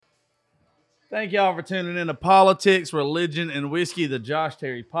Thank y'all for tuning in to Politics, Religion, and Whiskey, the Josh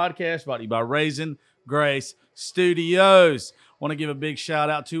Terry podcast, brought to you by Raisin Grace Studios. Want to give a big shout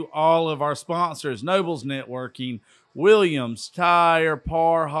out to all of our sponsors: Nobles Networking, Williams Tire,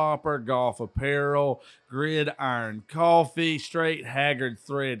 Par Hopper Golf Apparel, Gridiron Coffee, Straight Haggard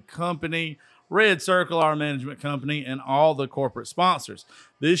Thread Company, Red Circle, our management company, and all the corporate sponsors.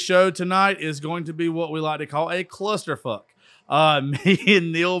 This show tonight is going to be what we like to call a clusterfuck. Me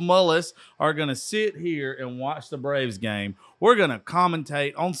and Neil Mullis are going to sit here and watch the Braves game. We're going to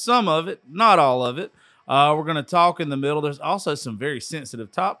commentate on some of it, not all of it. We're going to talk in the middle. There's also some very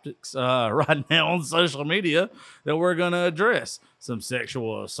sensitive topics right now on social media that we're going to address. Some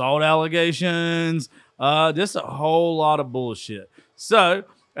sexual assault allegations, just a whole lot of bullshit. So,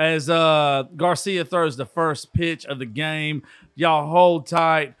 as Garcia throws the first pitch of the game, y'all hold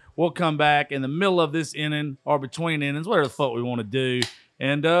tight. We'll come back in the middle of this inning or between innings, whatever the fuck we want to do.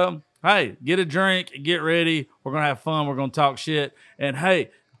 And, hey, get a drink, get ready. We're going to have fun. We're going to talk shit. And,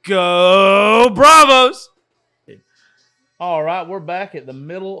 hey, go Bravos! All right, we're back at the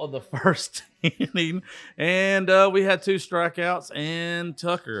middle of the first inning. And we had 2 strikeouts, and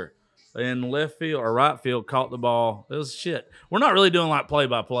Tucker in left field or right field caught the ball. It was shit. We're not really doing like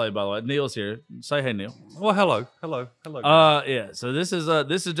play-by-play, by the way. Neil's here. Say hey, Neil. Well, hello. Yeah. So this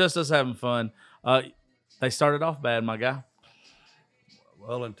is just us having fun. They started off bad, my guy.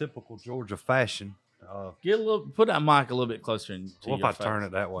 Well, in typical Georgia fashion. Put that mic a little bit closer. What if I turn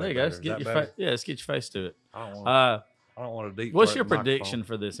it that way? There you go. Let's get your face. Yeah, let's get your face to it. I don't want to deep. What's your prediction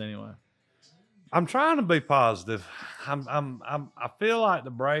for this anyway? I'm trying to be positive. I feel like the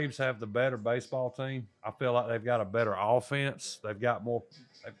Braves have the better baseball team. I feel like they've got a better offense. They've got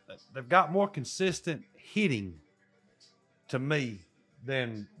more consistent hitting to me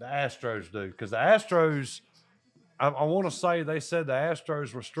than the Astros do. Because the Astros, I want to say they said the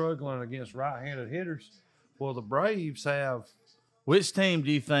Astros were struggling against right-handed hitters. Well, the Braves have. Which team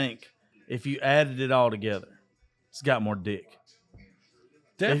do you think, if you added it all together, it's got more dick?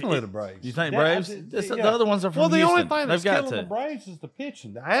 Definitely the Braves. You think Braves? The other ones are from Houston. The only thing that's killing the Braves is the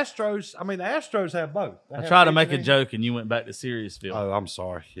pitching. The Astros have both. I tried to make a joke and you went back to serious field. Oh, I'm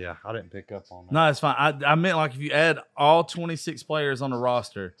sorry. Yeah, I didn't pick up on that. No, it's fine. I meant like if you add all 26 players on the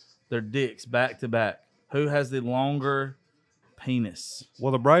roster, their dicks back to back. Who has the longer penis?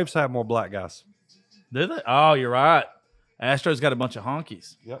 Well, the Braves have more black guys. Do they? Oh, you're right. Astros got a bunch of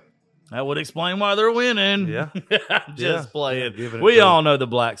honkies. Yep. That would explain why they're winning. Yeah. Just playing. We all know the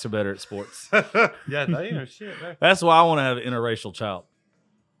blacks are better at sports. Yeah, they are shit. That's why I want to have an interracial child.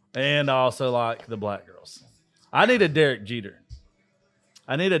 And I also like the black girls. I need a Derek Jeter.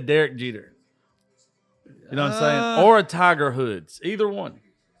 You know what I'm saying? Or a Tiger Woods. Either one.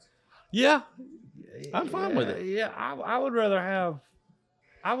 Yeah. I'm fine with it. Yeah, I would rather have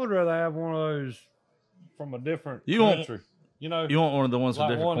one of those from a different country. You want one of the ones with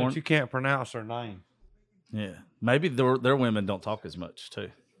different one corn? that you can't pronounce their name. Yeah, maybe their women don't talk as much too.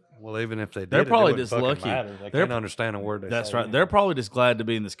 Well, even if they did, they're probably just lucky. They can't understand a word they say. That's right. They're probably just glad to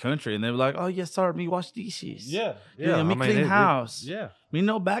be in this country, and they're like, "Oh yes, sir, me wash dishes. Yeah. Me clean house. Yeah, me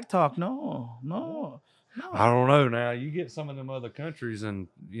no back talk. No. I don't know. Now you get some of them other countries, and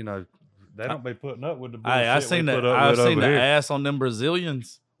they don't be putting up with the bullshit. I've seen the ass on them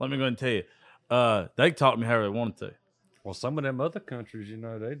Brazilians. Let me go and tell you, they taught me how they wanted to. Well, some of them other countries,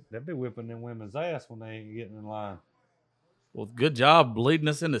 they be whipping them women's ass when they ain't getting in line. Well, good job leading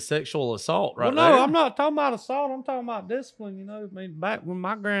us into sexual assault, right? Well, no, there. I'm not talking about assault. I'm talking about discipline. Back when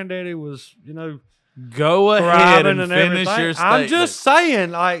my granddaddy was, go ahead and finish your statement. I'm just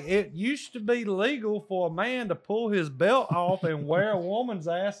saying, like, it used to be legal for a man to pull his belt off and wear a woman's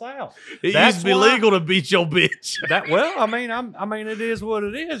ass out. It used to be legal to beat your bitch. It is what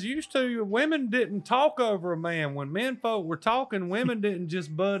it is. Used to, women didn't talk over a man. When men folk were talking, women didn't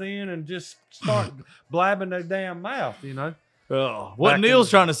just butt in and just start blabbing their damn mouth, Oh, what Neil's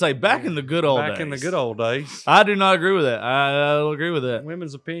trying to say, back in the good old days. Back in the good old days. I do not agree with that. I don't agree with that.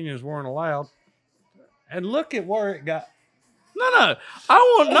 Women's opinions weren't allowed. And look at where it got. No.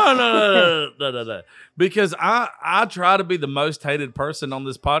 Because I try to be the most hated person on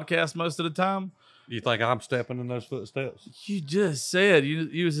this podcast most of the time. You think I'm stepping in those footsteps? You just said,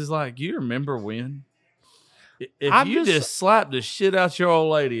 you was just like, you remember when? If you just slapped the shit out your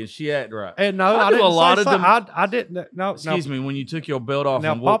old lady and she act right. And no, I didn't. I didn't. No, excuse me. When you took your belt off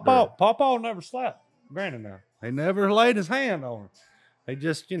now, and whooped her. Papa never slapped Granny. Now he never laid his hand on her. He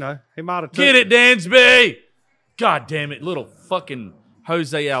just, he might have. Get it, Dansby! God damn it, little fucking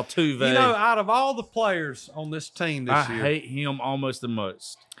Jose Altuve. Out of all the players on this team this year, I hate him almost the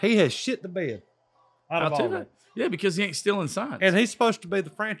most. He has shit the bed. Out of all of them. Yeah, because he ain't stealing signs. And he's supposed to be the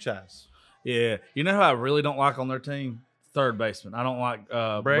franchise. Yeah. You know who I really don't like on their team? Third baseman. I don't like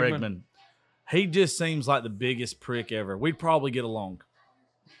Bregman. He just seems like the biggest prick ever. We'd probably get along.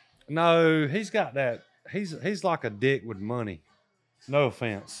 No, he's got that. He's like a dick with money. No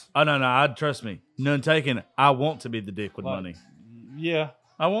offense. Oh, no. I'd trust me. None taken. I want to be the dick with Like, money. Yeah.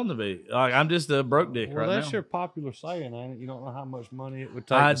 I want to be. Like, I'm just a broke dick right now. Well, that's your popular saying, ain't it? You don't know how much money it would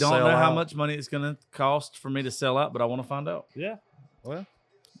take I to don't sell know how out. much money it's going to cost for me to sell out, but I want to find out. Yeah. Well,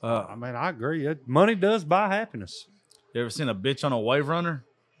 I mean, I agree. Money does buy happiness. You ever seen a bitch on a wave runner?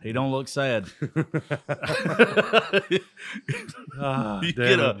 He don't look sad. You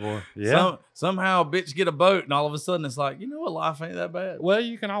get a- boy. Yeah. Somehow a bitch get a boat, and all of a sudden it's like, you know what, life ain't that bad. Well,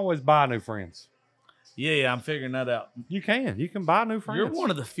 you can always buy new friends. Yeah, I'm figuring that out. You can. You can buy new friends. You're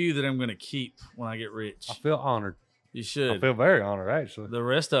one of the few that I'm going to keep when I get rich. I feel honored. You I should. feel very honored, actually. The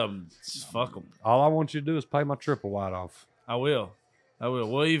rest of them, fuck them. All I want you to do is pay my triple wide off. I will.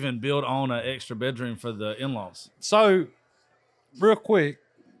 We'll even build on an extra bedroom for the in-laws. So, real quick,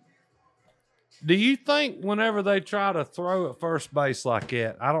 do you think whenever they try to throw at first base like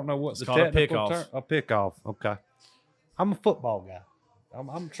that, I don't know what the called a technical pickoff. term, a pickoff. Okay, I'm a football guy.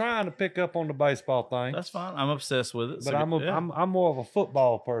 I'm trying to pick up on the baseball thing, That's fine. I'm obsessed with it. but So, I'm more of a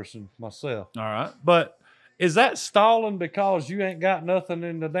football person myself. all right. But is that stalling because you ain't got nothing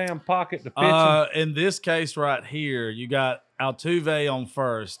in the damn pocket to pitch him? In this case right here, you got Altuve on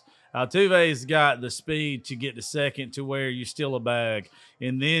first. Altuve's got the speed to get to second to where you steal a bag,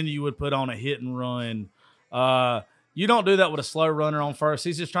 and then you would put on a hit and run. You don't do that with a slow runner on first.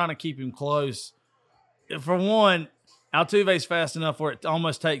 He's just trying to keep him close. For one, Altuve's fast enough where it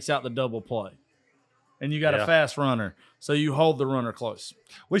almost takes out the double play. And you got Yeah. a fast runner, so you hold the runner close.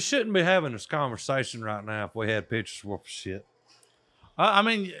 We shouldn't be having this conversation right now if we had pitchers worth of shit. I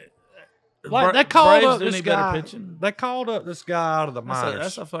mean, Like they called Braves up do this need better guy. pitching. They called up this guy out of the minors.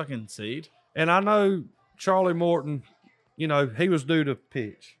 That's a fucking seed. And I know Charlie Morton, you know, he was due to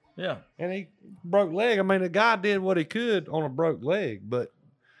pitch. Yeah. And he broke leg. I mean, the guy did what he could on a broke leg. But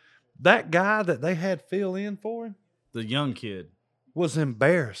that guy that they had fill in for him The young kid. was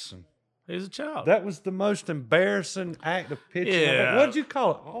embarrassing. He's a child. That was the most embarrassing act of pitching. Yeah. What'd you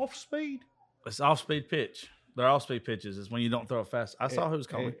call it? Off speed? It's off-speed pitch. They're off-speed pitches. It's when you don't throw it fast. I saw who was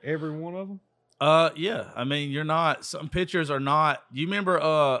calling. Every one of them? Yeah. I mean, you're not. Some pitchers are not. You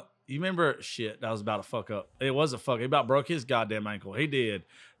remember? Shit, that was about a fuck up. It was a fuck. He about broke his goddamn ankle. He did.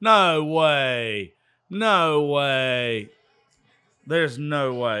 No way. There's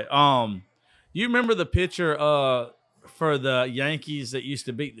no way. You remember the pitcher for the Yankees that used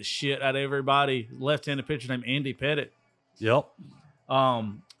to beat the shit out of everybody? Left-handed pitcher named Andy Pettit. Yep.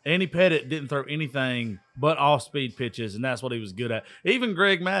 Andy Pettit didn't throw anything but off-speed pitches, and that's what he was good at. Even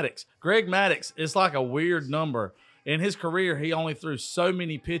Greg Maddux. Greg Maddux, it's like a weird number. In his career, he only threw so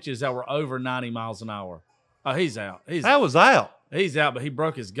many pitches that were over 90 miles an hour. Oh, he's out. That was out. He's out, but he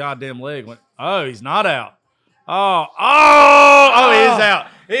broke his goddamn leg. He's not out. He is out.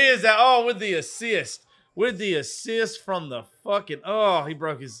 He is out. Oh, with the assist. With the assist from the fucking, he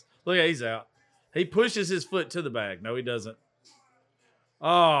broke his, look at, he's out. He pushes his foot to the bag. No, he doesn't.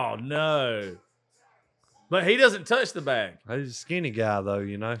 Oh, no. But he doesn't touch the bag. He's a skinny guy, though,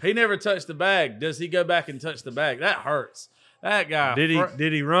 you know. He never touched the bag. Does he go back and touch the bag? That hurts. That guy.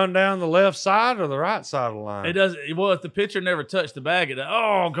 Did he run down the left side or the right side of the line? It does. Well, if the pitcher never touched the bag,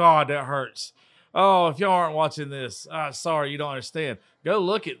 oh God, that hurts. Oh, if y'all aren't watching this, sorry, you don't understand. Go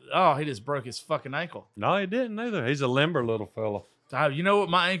look at. Oh, he just broke his fucking ankle. No, he didn't either. He's a limber little fella. You know what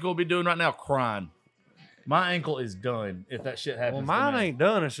my ankle will be doing right now? Crying. My ankle is done if that shit happens. Well, mine to me. ain't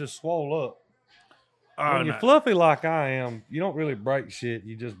done. It's just swole up. Oh, When you're no. fluffy like I am, you don't really break shit.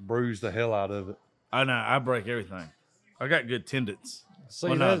 You just bruise the hell out of it. I know. I break everything. I got good tendons. See,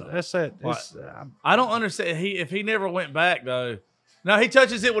 Well, no, that's that. What? It's, I don't understand. If he never went back though, no, he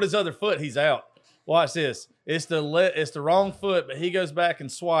touches it with his other foot. He's out. Watch this. It's the wrong foot, but he goes back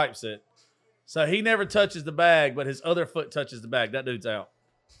and swipes it. So he never touches the bag, but his other foot touches the bag. That dude's out.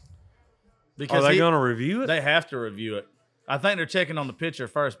 Are they going to review it? They have to review it. I think they're checking on the pitcher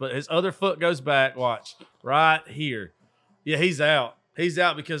first, but his other foot goes back. Watch right here. Yeah, he's out. He's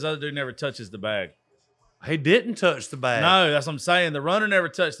out because the other dude never touches the bag. He didn't touch the bag. No, that's what I'm saying. The runner never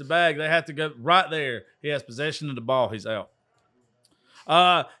touched the bag. They have to go right there. He has possession of the ball. He's out.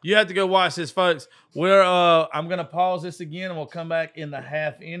 You have to go watch this, folks. I'm gonna pause this again, and we'll come back in the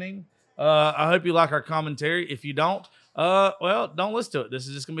half inning. I hope you like our commentary. If you don't, don't listen to it. This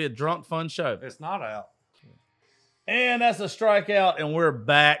is just gonna be a drunk, fun show. It's not out. And that's a strikeout, and we're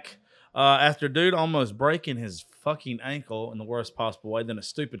back after dude almost breaking his fucking ankle in the worst possible way. Then a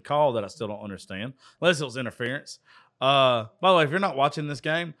stupid call that I still don't understand, unless it was interference. By the way, if you're not watching this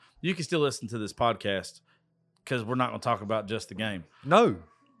game, you can still listen to this podcast because we're not going to talk about just the game. No,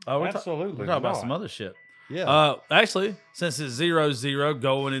 We're absolutely. we're talking about not. some other shit. Yeah. Actually, since it's 0-0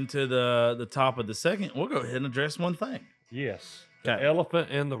 going into the top of the second, we'll go ahead and address one thing. Yes. The Okay.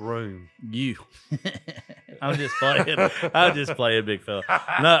 elephant in the room. You. I'm just playing. I'm just playing, big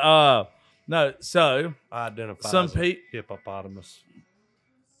fella. No. So I identify Some as a pe- hippopotamus.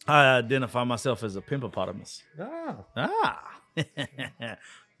 I identify myself as a pimpopotamus. Ah.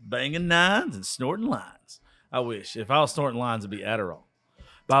 Banging nines and snorting lines. I wish. If I was snorting lines, it'd be Adderall.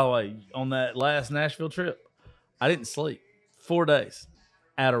 By the way, on that last Nashville trip, I didn't sleep. 4 days.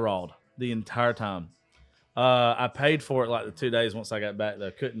 Adderall the entire time. I paid for it like the 2 days once I got back,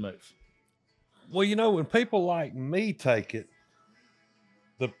 though. Couldn't move. Well, when people like me take it,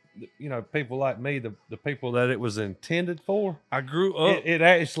 people like me, the people that it was intended for, I grew up. it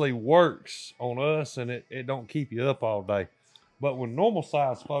actually works on us, and it don't keep you up all day. But when normal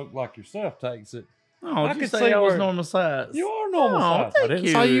sized folk like yourself takes it, Oh, I did you could say see I was where- normal size? you are normal Oh, size. I thank didn't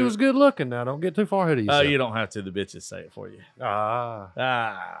say you. you was good looking. Now, don't get too far ahead of Oh, yourself. you don't have to. The bitches say it for you. Ah,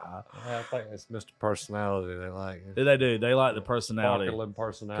 Ah, I think it's Mr. Personality they like. they do. They like the personality. Sparkling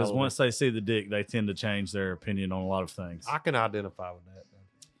personality. Because once they see the dick, they tend to change their opinion on a lot of things. I can identify with that.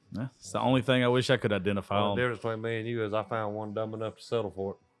 Yeah, it's the only thing I wish I could identify The on. difference between me and you is I found one dumb enough to settle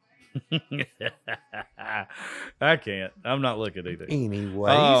for it. I can't. I'm not looking either.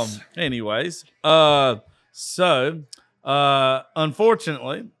 Anyways, So,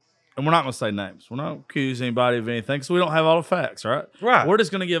 unfortunately, and we're not going to say names. We're not accusing anybody of anything because we don't have all the facts, right? right. We're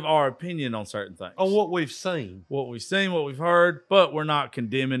just going to give our opinion on certain things. On what we've seen. What we've seen, what we've heard, but we're not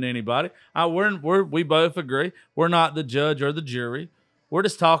condemning anybody. We both agree. We're not the judge or the jury. We're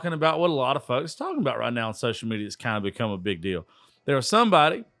just talking about what a lot of folks are talking about right now on social media. It's kind of become a big deal. There was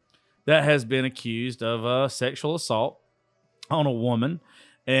somebody that has been accused of sexual assault on a woman,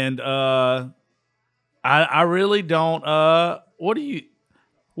 and I really don't.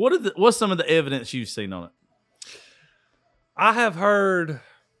 What's some of the evidence you've seen on it? I have heard.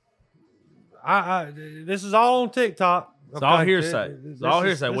 This is all on TikTok. It's all hearsay. It's all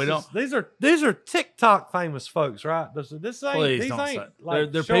hearsay. These are TikTok famous folks, right? This ain't. Please these don't ain't say.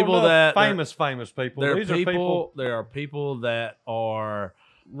 like They're showing people up that famous people. There These are are people. people There are people that are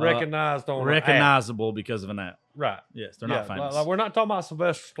recognized on an app. recognizable because of an app. Right. Yes, they're not famous. Like, we're not talking about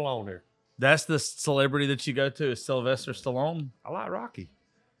Sylvester Stallone here. That's the celebrity that you go to is Sylvester Stallone. I like Rocky.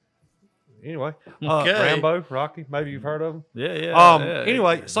 Anyway, Okay. Rambo, Rocky. Maybe you've heard of him. Yeah.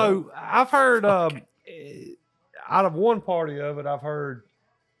 Anyway, so I've heard out of one party of it, I've heard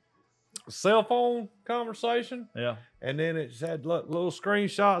a cell phone conversation, Yeah. and then it's had little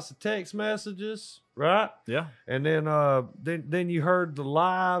screenshots of text messages, right? Yeah. And then you heard the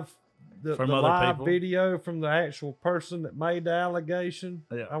live From the other live people. video from the actual person that made the allegation.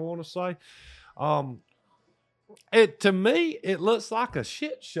 Yeah. I want to say, to me it looks like a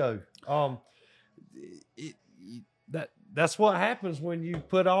shit show. That's what happens when you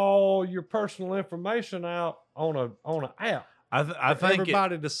put all your personal information out on an app. I for think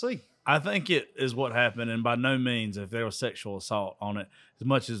everybody to see. I think it is what happened, and by no means if there was sexual assault on it. As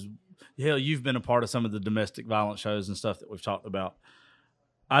much as hell, you've been a part of some of the domestic violence shows and stuff that we've talked about.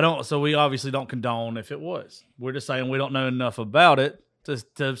 So we obviously don't condone if it was. We're just saying we don't know enough about it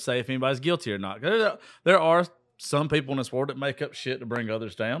to say if anybody's guilty or not. There are some people in this world that make up shit to bring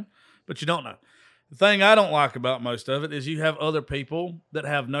others down, but you don't know. The thing I don't like about most of it is you have other people that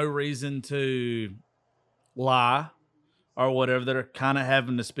have no reason to lie or whatever that are kind of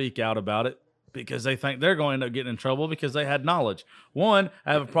having to speak out about it because they think they're going to end up getting in trouble because they had knowledge. One,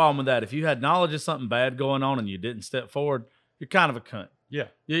 I have a problem with that. If you had knowledge of something bad going on and you didn't step forward, you're kind of a cunt. Yeah.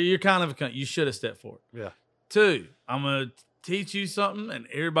 You're kind of a cunt. You should have stepped forward. Yeah. Two, I'm going to teach you something and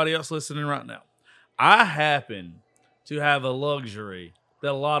everybody else listening right now. I happen to have a luxury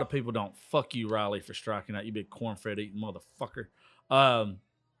that a lot of people don't. Fuck you, Riley, for striking out. You big cornfed eating motherfucker.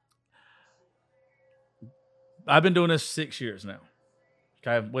 I've been doing this 6 years now.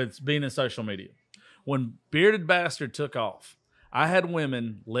 Okay, with being in social media. When Bearded Bastard took off, I had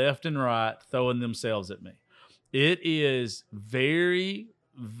women left and right throwing themselves at me. It is very,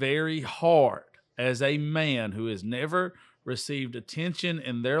 very hard as a man who has never received attention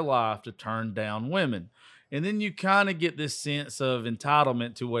in their life to turn down women. And then you kind of get this sense of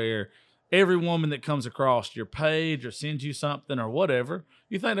entitlement to where every woman that comes across your page or sends you something or whatever,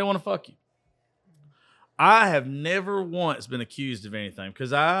 you think they want to fuck you. I have never once been accused of anything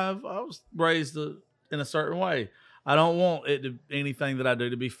because I was raised in a certain way. I don't want anything that I do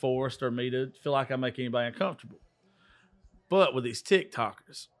to be forced or me to feel like I make anybody uncomfortable. But with these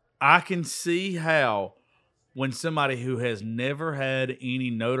TikTokers, I can see how when somebody who has never had any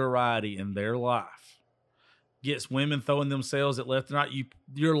notoriety in their life gets women throwing themselves at left and right,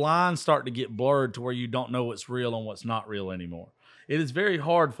 your lines start to get blurred to where you don't know what's real and what's not real anymore. It is very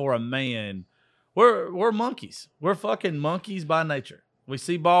hard for a man. We're monkeys. We're fucking monkeys by nature. We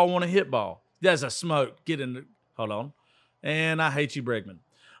see ball, want to hit ball. There's a smoke. Get in. Hold on. And I hate you, Bregman.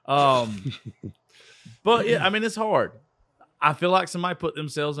 But yeah, I mean, it's hard. I feel like somebody put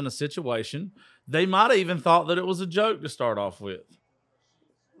themselves in a situation. They might have even thought that it was a joke to start off with,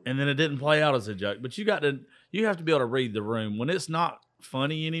 and then it didn't play out as a joke. But you have to be able to read the room. When it's not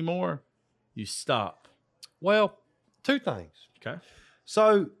funny anymore, you stop. Well, two things. Okay.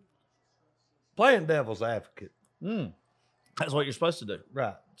 So, playing devil's advocate. That's what you're supposed to do.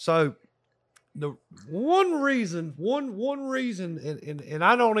 Right. So, the one reason, and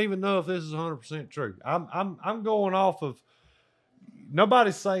I don't even know if this is 100% true. I'm going off of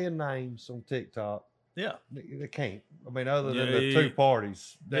nobody's saying names on TikTok. Yeah. They can't. I mean, other than the two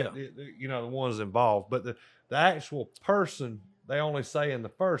parties that the ones involved, but the actual person they only say in the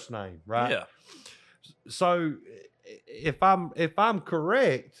first name, right? Yeah. So if I'm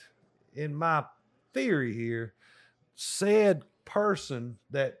correct in my theory here, said person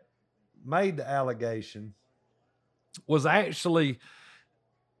that made the allegation was actually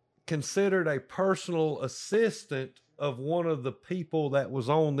considered a personal assistant of one of the people that was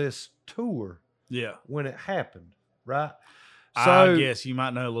on this tour. Yeah. When it happened, right? So I guess you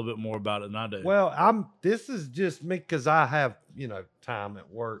might know a little bit more about it than I do. Well, this is just me because I have, time at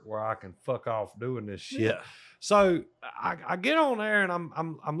work where I can fuck off doing this shit. Yeah. So I get on there and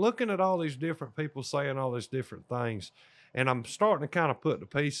I'm looking at all these different people saying all these different things, and I'm starting to kind of put the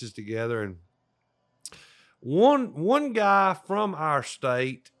pieces together. And one guy from our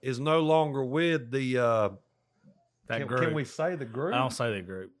state is no longer with the group. Can we say the group? I don't say the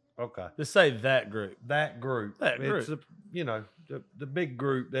group. Okay. Just say that group. That group. It's the big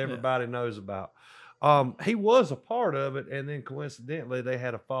group that everybody knows about. He was a part of it, and then coincidentally they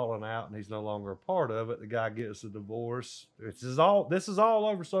had a falling out, and he's no longer a part of it. The guy gets a divorce. This is all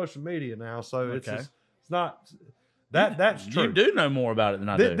over social media now, so it's not that's true. You do know more about it than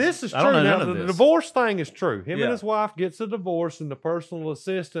I do. This is true. I don't know now, none of the this. divorce thing is true. Him and his wife gets a divorce, and the personal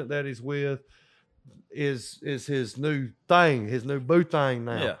assistant that he's with is his new thing, his new boo thing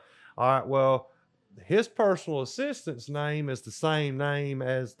now. Yeah. All right. Well, his personal assistant's name is the same name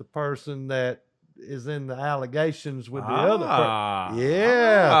as the person that is in the allegations with the other person.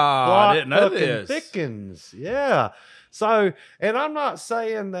 Yeah. I didn't know this. Thickens. Yeah. So, and I'm not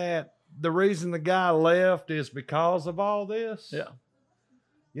saying that the reason the guy left is because of all this. Yeah.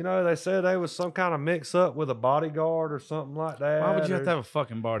 They said there was some kind of mix up with a bodyguard or something like that. Why would you have to have a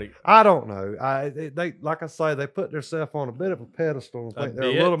fucking bodyguard? I don't know. They like I say, they put themselves on a bit of a pedestal and think they're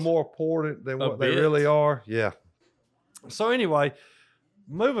a little more important than what they really are. Yeah. So anyway,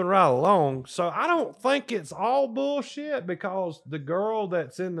 moving right along. So I don't think it's all bullshit because the girl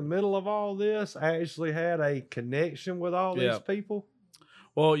that's in the middle of all this actually had a connection with all these people.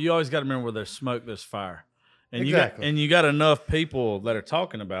 Well, you always got to remember where there's smoke, there's fire. And exactly. you got enough people that are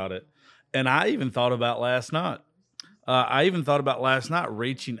talking about it. And I even thought about last night.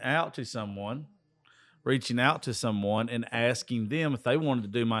 Reaching out to someone and asking them if they wanted to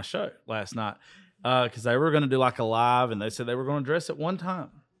do my show last night. Because they were going to do like a live, and they said they were going to dress at one time.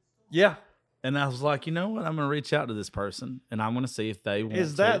 Yeah. And I was like, you know what? I'm going to reach out to this person, and I'm going to see if they want to.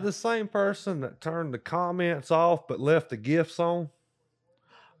 Is that the same person that turned the comments off but left the gifts on?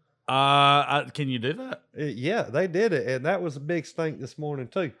 Can you do that? Yeah, they did it, and that was a big stink this morning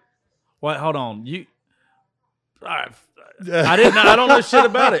too. Wait, hold on. I don't know shit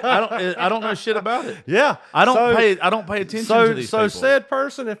about it. I don't know shit about it. Yeah, I don't pay attention to these people. So said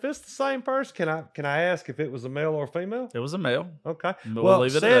person, if it's the same person, can I ask if it was a male or a female? It was a male. Okay. But well, we'll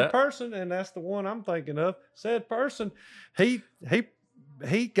leave it said at that. person, and that's the one I'm thinking of. Said person, he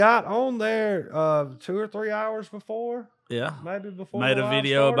got on there 2 or 3 hours before. Yeah. Maybe before. Made a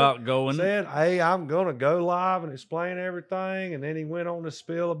video about going. Said, hey, I'm going to go live and explain everything. And then he went on to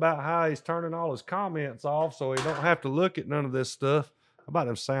spill about how he's turning all his comments off so he don't have to look at none of this stuff. How about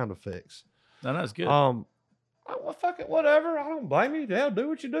them sound effects? No, that's good. Well, fuck it, whatever. I don't blame you. Hell, do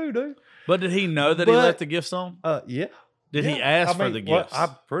what you do, dude. But did he know that he left the gifts on? Yeah. Did he ask for the gifts?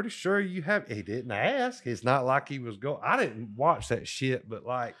 I'm pretty sure he didn't ask. It's not like he was going. I didn't watch that shit, but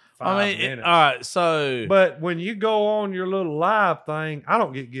like 5 minutes. All right, so. But when you go on your little live thing, I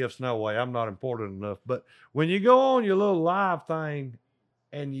don't get gifts no way. I'm not important enough. But when you go on your little live thing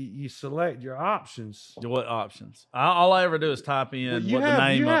and you select your options. What options? All I ever do is type in what the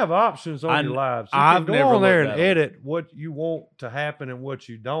name. You have options on your lives. You I've can never go on there and looked at edit what you want to happen and what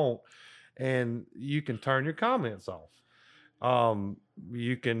you don't. and you can turn your comments off.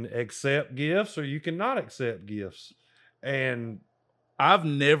 You can accept gifts or you can not accept gifts. And I've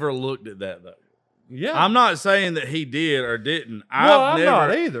never looked at that though. yeah, I'm not saying that he did or didn't. I'm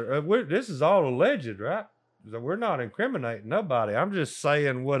not either. This is all alleged, right? So we're not incriminating nobody. I'm just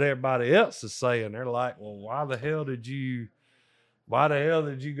saying what everybody else is saying. They're like, well, why the hell did you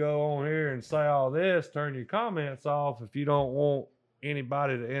go on here and say all this, turn your comments off if you don't want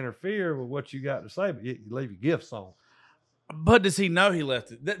anybody to interfere with what you got to say, but you leave your gifts on? But does he know he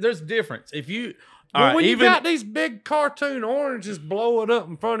left it? There's a difference. If you, when you got these big cartoon oranges blowing up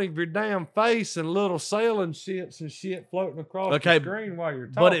in front of your damn face and little sailing ships and shit floating across the screen while you're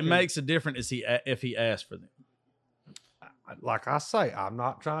talking. But it makes a difference if he asked for them. Like I say, I'm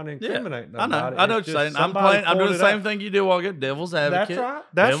not trying to incriminate nobody. I know what you're saying. I'm doing the same thing you do while good devil's advocate. That's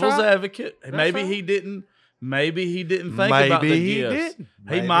right. Devil's advocate. Maybe he didn't think about the gifts.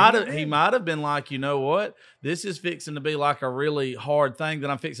 He might have been like, you know what? This is fixing to be like a really hard thing that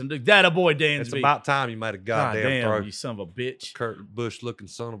I'm fixing to do. That a boy Dansby. It's about time you made a goddamn throw. You son of a bitch. Kurt Busch looking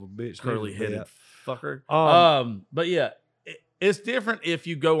son of a bitch. Curly headed fucker. But yeah, it's different if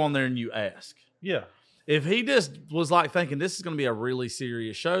you go on there and you ask. Yeah. If he just was like thinking this is going to be a really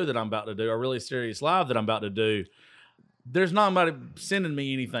serious show that I'm about to do, a really serious live that I'm about to do, there's not anybody sending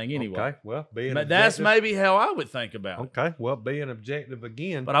me anything anyway. Okay, well, that's maybe how I would think about it. Okay, well, being objective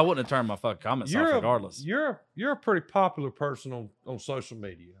again. But I wouldn't have turned my fucking comments off regardless. You're a pretty popular person on social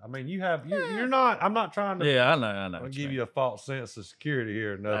media. I mean, you're not. I'm not trying to. Yeah, I know. Give you a false sense of security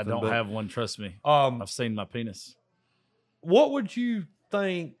here or nothing. I don't have one. Trust me. I've seen my penis. What would you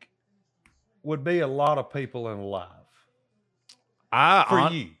think would be a lot of people in live?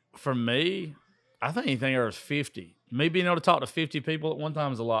 For me, I think anything over 50. Me being able to talk to 50 people at one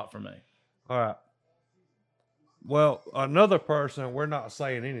time is a lot for me. All right. Well, another person, we're not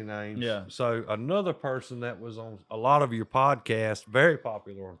saying any names. Yeah. So another person that was on a lot of your podcasts, very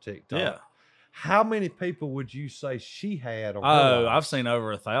popular on TikTok. Yeah. How many people would you say she had on her live? I've seen over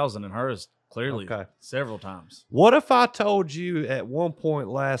 1,000 in hers clearly several times. What if I told you at one point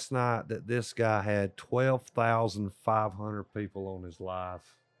last night that this guy had 12,500 people on his live?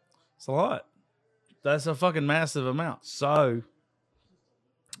 It's a lot. That's a fucking massive amount. So,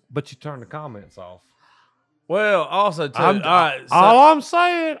 but you turn the comments off. Well, also too. All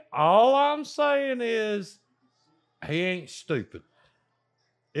I'm saying is he ain't stupid.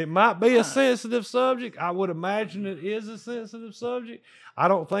 It might be a sensitive subject. I would imagine it is a sensitive subject. I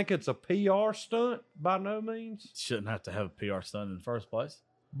don't think it's a PR stunt by no means. Shouldn't have to have a PR stunt in the first place.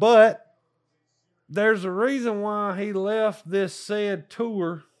 But there's a reason why he left this said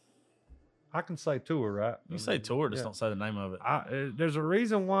tour. I can say tour, right? You say tour, just don't say the name of it. There's a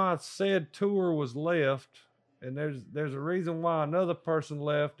reason why said tour was left, and there's a reason why another person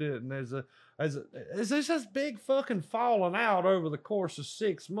left it, and there's this big fucking falling out over the course of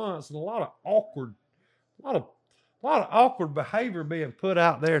 6 months, and a lot of awkward behavior being put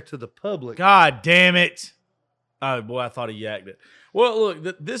out there to the public. God damn it! Oh boy, I thought he yacked it. Well,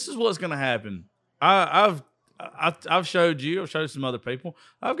 look, this is what's going to happen. I've showed you. I've showed some other people.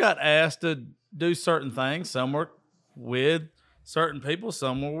 I've got asked to do certain things. Some were with certain people.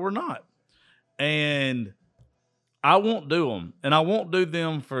 Some were not. And I won't do them. And I won't do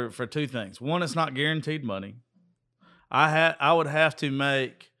them for two things. One, it's not guaranteed money. I would have to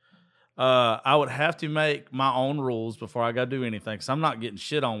make my own rules before I go do anything. Because I'm not getting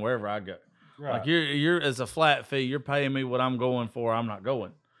shit on wherever I go. Right. Like you're as a flat fee. You're paying me what I'm going for. I'm not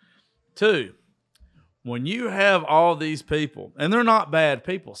going. Two. When you have all these people, and they're not bad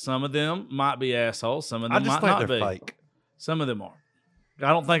people, some of them might be assholes, some of them might not be. Fake. Some of them are. I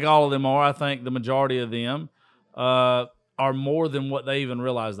don't think all of them are. I think the majority of them are more than what they even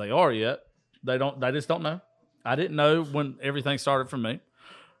realize they are yet. They just don't know. I didn't know when everything started for me.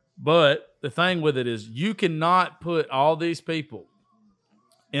 But the thing with it is you cannot put all these people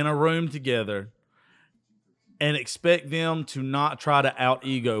in a room together and expect them to not try to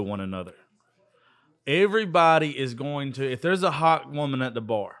out-ego one another. Everybody is going to, if there's a hot woman at the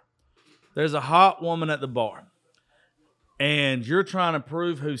bar, and you're trying to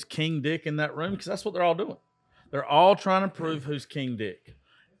prove who's king dick in that room, because that's what they're all doing. They're all trying to prove who's king dick.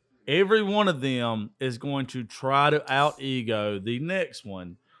 Every one of them is going to try to out-ego the next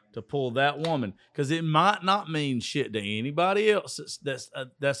one to pull that woman, because it might not mean shit to anybody else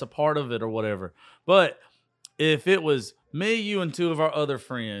that's a part of it or whatever. But if it was me, you, and two of our other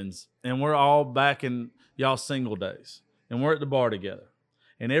friends, and we're all back in y'all single days, and we're at the bar together,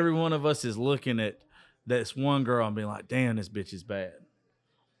 and every one of us is looking at this one girl and being like, damn, this bitch is bad.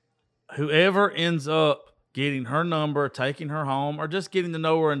 Whoever ends up getting her number, taking her home, or just getting to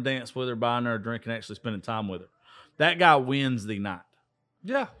know her and dance with her, buying her a drink, and actually spending time with her. That guy wins the night.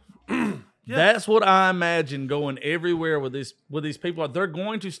 Yeah. Yeah. That's what I imagine going everywhere with these people. They're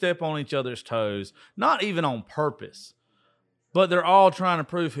going to step on each other's toes, not even on purpose, but they're all trying to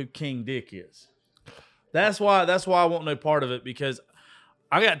prove who King Dick is. That's why I want no part of it, because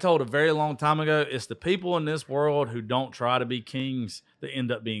I got told a very long time ago, it's the people in this world who don't try to be kings that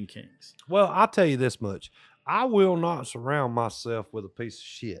end up being kings. Well, I'll tell you this much. I will not surround myself with a piece of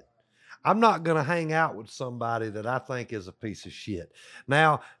shit. I'm not going to hang out with somebody that I think is a piece of shit.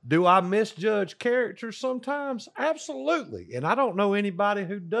 Now, do I misjudge characters sometimes? Absolutely. And I don't know anybody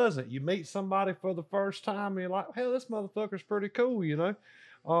who doesn't. You meet somebody for the first time and you're like, hell, this motherfucker's pretty cool, you know?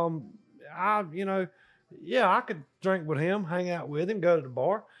 I could drink with him, hang out with him, go to the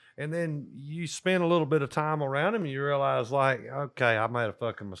bar. And then you spend a little bit of time around him and you realize, like, okay, I made a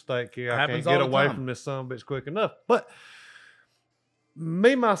fucking mistake here. I can't get away from this son of a bitch quick enough. But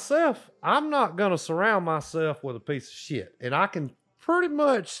me, myself, I'm not going to surround myself with a piece of shit. And I can pretty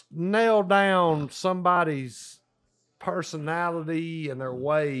much nail down somebody's personality and their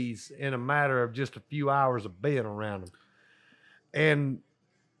ways in a matter of just a few hours of being around them. And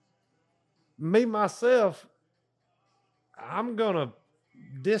me, myself, I'm going to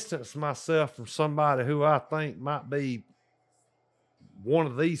distance myself from somebody who I think might be one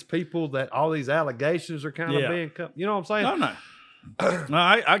of these people that all these allegations are kind of being cut. You know what I'm saying? No. No,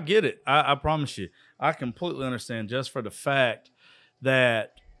 I get it. I promise you. I completely understand, just for the fact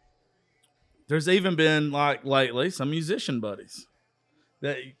that there's even been, like, lately, some musician buddies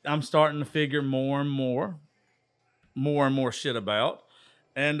that I'm starting to figure more and more shit about.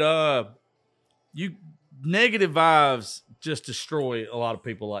 And you negative vibes just destroy a lot of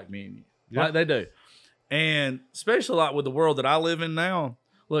people like me and you. Yeah. Like they do. And especially like with the world that I live in now,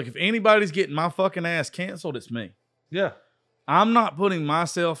 look, if anybody's getting my fucking ass canceled, it's me. Yeah. I'm not putting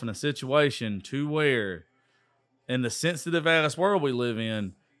myself in a situation to where, in the sensitive ass world we live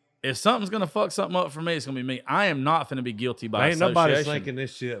in, if something's going to fuck something up for me, it's going to be me. I am not going to be guilty by association. Ain't nobody thinking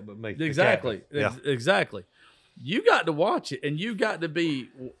this shit but me. Exactly. Yeah. Exactly. You got to watch it, and you got to be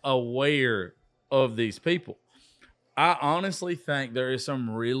aware of these people. I honestly think there is some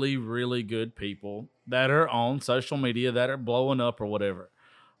really, really good people that are on social media that are blowing up or whatever.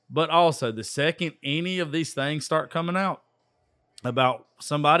 But also, the second any of these things start coming out about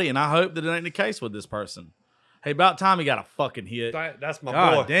somebody, and I hope that it ain't the case with this person. Hey, about time he got a fucking hit. That's my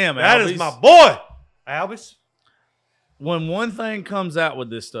God boy. damn, that Albus. is my boy, Albus. When one thing comes out with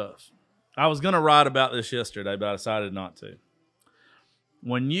this stuff, I was going to write about this yesterday, but I decided not to.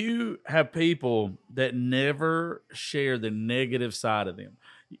 When you have people that never share the negative side of them,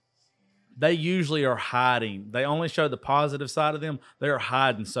 they usually are hiding. They only show the positive side of them. They are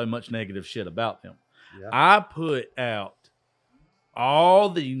hiding so much negative shit about them. Yeah. I put out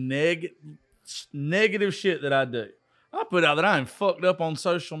all the negative shit that I do. I put out that I am fucked up on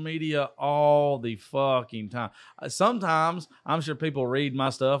social media all the fucking time. Sometimes I'm sure people read my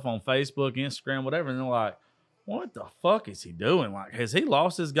stuff on Facebook, Instagram, whatever, and they're like, what the fuck is he doing? Like, has he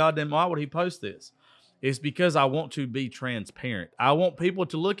lost his goddamn mind? Why would he post this? It's because I want to be transparent. I want people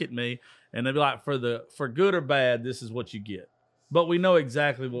to look at me and they'll be like, for good or bad, this is what you get. But we know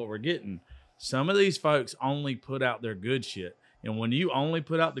exactly what we're getting. Some of these folks only put out their good shit. And when you only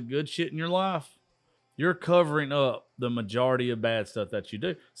put out the good shit in your life, you're covering up the majority of bad stuff that you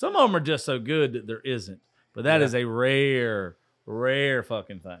do. Some of them are just so good that there isn't. But that is a rare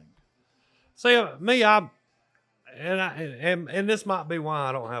fucking thing. See, me, and this might be why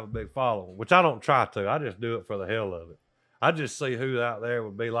I don't have a big following, which I don't try to. I just do it for the hell of it. I just see who out there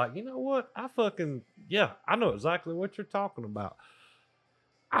would be like, you know what? I know exactly what you're talking about.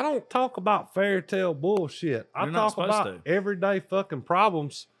 I don't talk about fairy tale bullshit. I talk about everyday fucking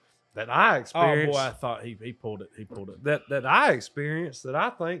problems that I experience. Oh boy, I thought he pulled it. He pulled it. That I experience that I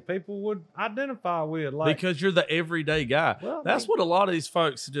think people would identify with. Like, because you're the everyday guy. Well, that's what a lot of these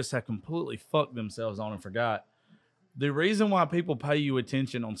folks just have completely fucked themselves on and forgot. The reason why people pay you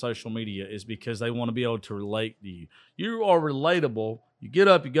attention on social media is because they want to be able to relate to you. You are relatable. You get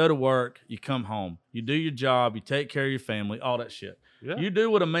up, you go to work, you come home, you do your job, you take care of your family, all that shit. Yeah. You do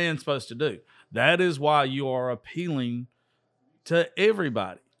what a man's supposed to do. That is why you are appealing to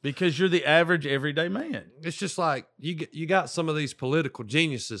everybody, because you're the average everyday man. It's just like you got some of these political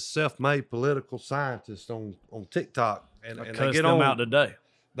geniuses, self-made political scientists on TikTok, and they get them out today.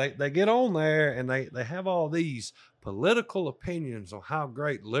 They get on there and they have all these political opinions on how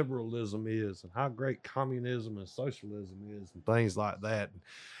great liberalism is and how great communism and socialism is and things like that. And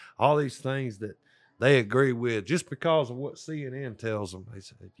all these things that they agree with just because of what CNN tells them. They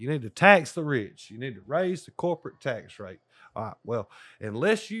said, you need to tax the rich. You need to raise the corporate tax rate. All right, well,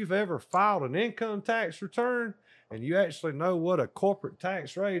 unless you've ever filed an income tax return and you actually know what a corporate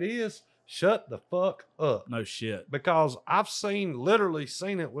tax rate is, shut the fuck up. No shit. Because I've literally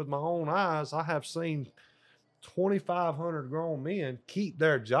seen it with my own eyes. I have seen 2,500 grown men keep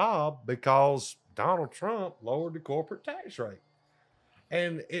their job because Donald Trump lowered the corporate tax rate.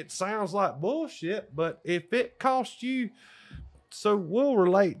 And it sounds like bullshit, but if it costs you, so we'll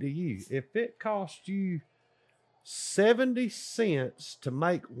relate to you. If it costs you 70 cents to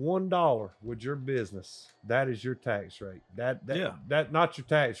make $1 with your business, that is your tax rate. That not your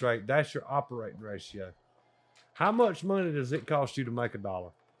tax rate, that's your operating ratio. How much money does it cost you to make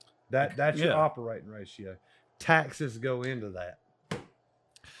 $1? That's your operating ratio. Taxes go into that.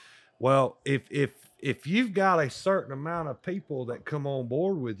 Well, if you've got a certain amount of people that come on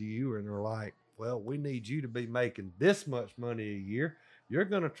board with you and are like, well, we need you to be making this much money a year, you're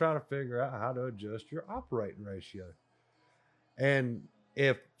going to try to figure out how to adjust your operating ratio. And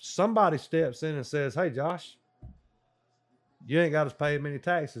if somebody steps in and says, hey, Josh, you ain't got to pay many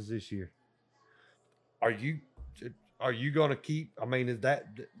taxes this year. Are you going to keep, I mean, is that,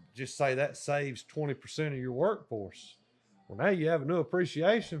 just say that saves 20% of your workforce. Well, now you have a new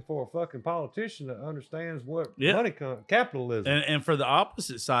appreciation for a fucking politician that understands what money capitalism. And for the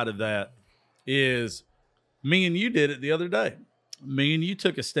opposite side of that is me and you did it the other day. Me and you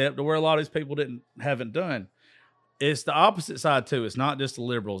took a step to where a lot of these people haven't done. It's the opposite side too. It's not just the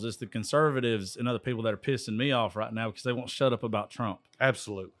liberals. It's the conservatives and other people that are pissing me off right now because they won't shut up about Trump.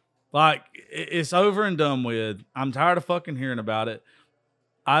 Absolutely. Like, it's over and done with. I'm tired of fucking hearing about it.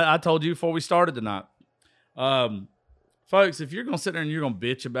 I told you before we started tonight. Folks, if you're going to sit there and you're going to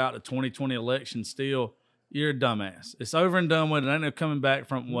bitch about the 2020 election still, you're a dumbass. It's over and done with. It ain't no coming back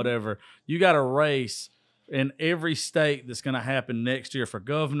from whatever. You got a race in every state that's going to happen next year for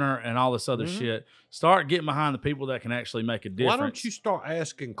governor and all this other shit. Start getting behind the people that can actually make a difference. Why don't you start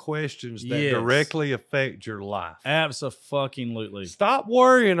asking questions that directly affect your life? Absolutely. Stop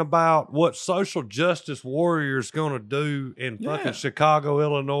worrying about what social justice warriors going to do in fucking Chicago,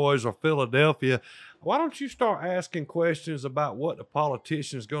 Illinois, or Philadelphia. Why don't you start asking questions about what the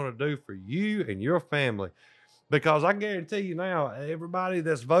politician's going to do for you and your family? Because I guarantee you now, everybody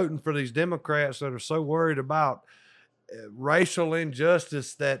that's voting for these Democrats that are so worried about racial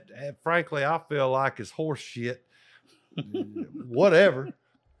injustice that, frankly, I feel like is horse shit, whatever.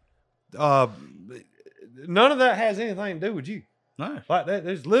 None of that has anything to do with you. No. Like that,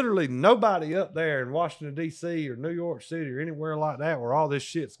 there's literally nobody up there in Washington, D.C. or New York City or anywhere like that where all this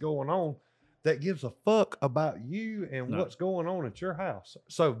shit's going on that gives a fuck about you and what's going on at your house.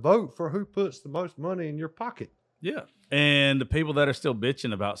 So vote for who puts the most money in your pocket. Yeah. And the people that are still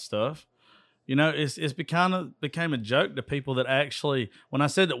bitching about stuff, you know, it's became a joke to people that actually, when I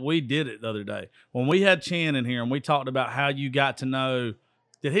said that we did it the other day, when we had Chan in here and we talked about how you got to know,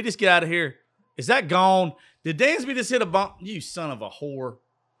 did he just get out of here? Is that gone? Did Dansby just hit a bomb? You son of a whore.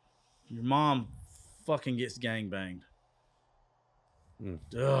 Your mom fucking gets gangbanged.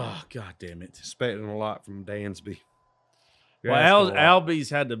 Oh, God damn it. Expecting a lot from Dansby. Well, Albies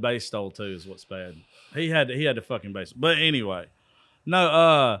had the base stole too, is what's bad. He had the fucking base. But anyway,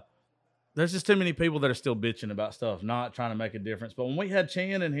 no, there's just too many people that are still bitching about stuff, not trying to make a difference. But when we had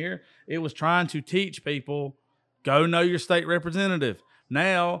Chan in here, it was trying to teach people, go know your state representative.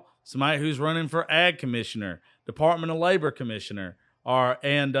 Now, somebody who's running for Ag Commissioner, Department of Labor Commissioner,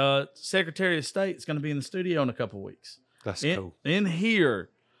 and Secretary of State is going to be in the studio in a couple of weeks. That's cool. In here,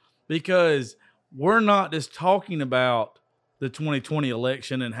 because we're not just talking about the 2020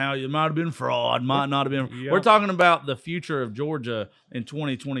 election and how it might have been fraud, might not have been. Yep. We're talking about the future of Georgia in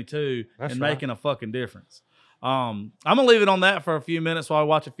 2022 making a fucking difference. I'm going to leave it on that for a few minutes while I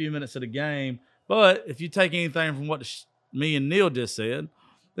watch a few minutes of the game. But if you take anything from what me and Neil just said,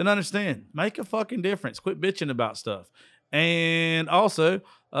 then understand, make a fucking difference. Quit bitching about stuff. And also,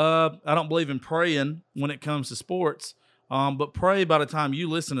 I don't believe in praying when it comes to sports. But pray by the time you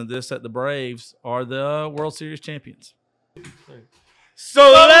listen to this that the Braves are the World Series champions.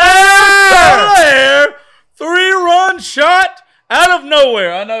 Soler! 3-run shot out of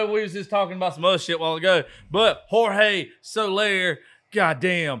nowhere. I know we was just talking about some other shit a while ago, but Jorge Soler,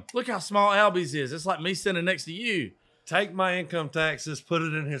 goddamn, look how small Albies is. It's like me sitting next to you. Take my income taxes, put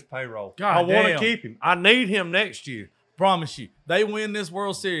it in his payroll. God I want to keep him. I need him next year. Promise you. They win this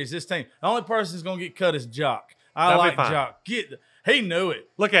World Series, this team. The only person who's going to get cut is Jock. That'll like Jock. He knew it.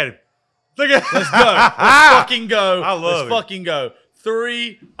 Look at him. Let's go. Let's fucking go. I love it. Let's fucking go.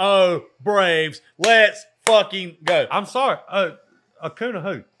 3-0 Braves. Let's fucking go. I'm sorry. Acuna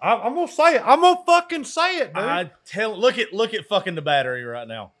who? I'm gonna say it. I'm gonna fucking say it, dude. Look at fucking the battery right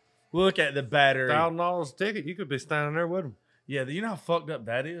now. Look at the battery. $1,000 ticket. You could be standing there with him. Yeah, you know how fucked up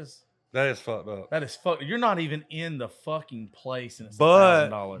that is? That is fucked up. That is fucked. You're not even in the fucking place, and it's But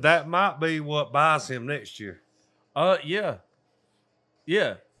 $1,000. that might be what buys him next year. Yeah.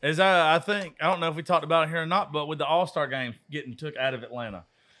 Yeah. As I think, I don't know if we talked about it here or not, but with the All-Star game getting took out of Atlanta.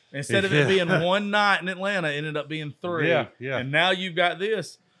 Instead of it being one night in Atlanta, it ended up being 3. Yeah, yeah. And now you've got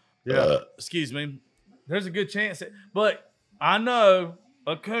this. Yeah. Excuse me. There's a good chance. But I know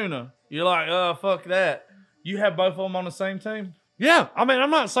Acuna, you're like, oh, fuck that. You have both of them on the same team? Yeah. I mean, I'm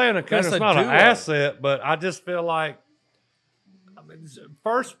not saying Acuna's not an asset, but I just feel like,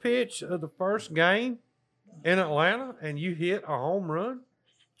 first pitch of the first game in Atlanta and you hit a home run.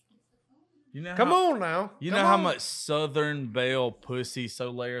 You know Come on now. You know how much Southern Belle pussy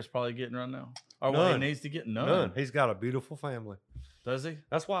Solaire's probably getting right now? Or what he needs to get? None. He's got a beautiful family. Does he?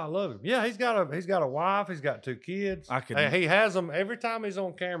 That's why I love him. Yeah, he's got a wife. He's got 2 kids. He has them every time he's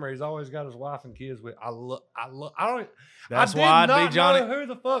on camera. He's always got his wife and kids with. I don't. That's I why did not I'd be Johnny. know who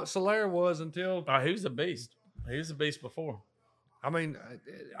the fuck Solaire was until. He was a beast. He was a beast before. I mean,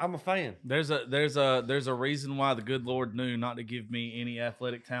 I'm a fan. There's a reason why the good Lord knew not to give me any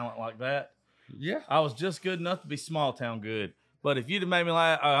athletic talent like that. Yeah, I was just good enough to be small town good. But if you'd have made me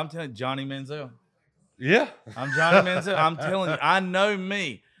like, I'm telling you, Johnny Manziel. Yeah, I'm Johnny Manziel. I'm telling you, I know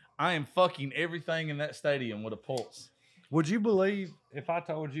me. I am fucking everything in that stadium with a pulse. Would you believe if I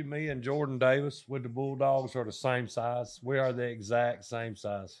told you me and Jordan Davis with the Bulldogs are the same size? We are the exact same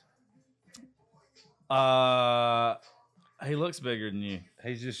size. He looks bigger than you.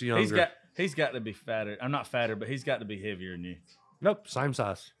 He's just younger. He's got to be fatter. I'm not fatter, but he's got to be heavier than you. Nope, same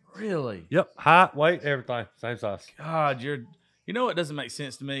size. Really? Yep, height, weight, everything, same size. God, you know what doesn't make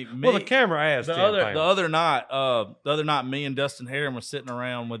sense to me? Well, the camera adds the other night, me and Dustin Herron were sitting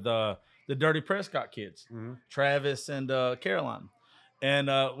around with the Dirty Prescott kids, Travis and Caroline, and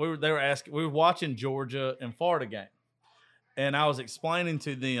we were watching Georgia and Florida game, and I was explaining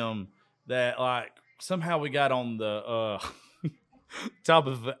to them that like somehow we got on the top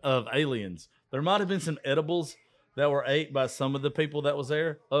of aliens. There might have been some edibles that were ate by some of the people that was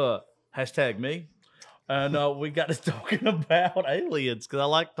there. Hashtag me. And we got to talking about aliens because I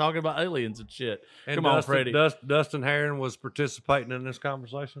like talking about aliens and shit. And Come on, Freddie. Dustin Herron was participating in this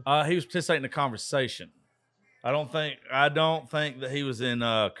conversation? He was participating in the conversation. I don't think that he was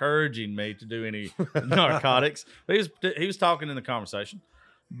encouraging me to do any narcotics. But he was talking in the conversation.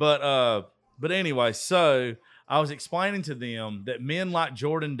 But anyway, so I was explaining to them that men like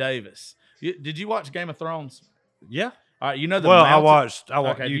Jordan Davis. Did you watch Game of Thrones? Yeah. All right, you know the mountain? I watched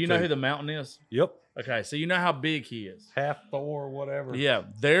okay, YouTube. do you know who the mountain is? Yep. Okay, so you know how big he is. Half Thor, whatever. Yeah,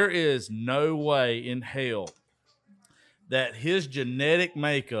 there is no way in hell that his genetic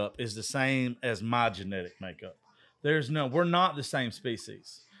makeup is the same as my genetic makeup. We're not the same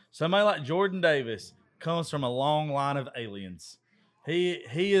species. Somebody like Jordan Davis comes from a long line of aliens. He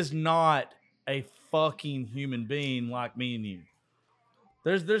is not a fucking human being like me and you.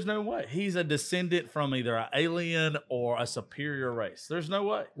 There's no way. He's a descendant from either an alien or a superior race. There's no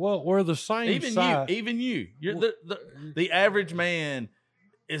way. Well, we're the same size. Even you. You're the average man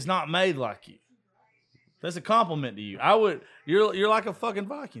is not made like you. That's a compliment to you. You're like a fucking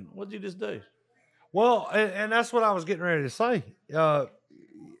Viking. What'd you just do? Well, and that's what I was getting ready to say.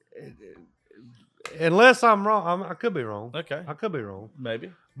 Unless I'm wrong, I could be wrong. Okay. I could be wrong.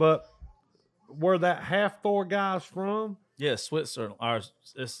 Maybe. But where that half Thor guy's from? Yeah, Switzerland.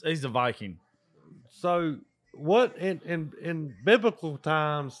 He's a Viking. So what in biblical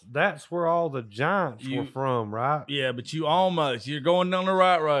times, that's where all the giants were from, right? Yeah, but you're going down the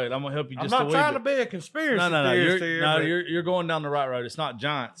right road. I'm gonna help you just I'm not trying to be a conspiracy theorist here. You're going down the right road. It's not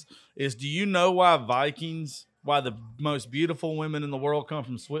giants. Do you know why the most beautiful women in the world come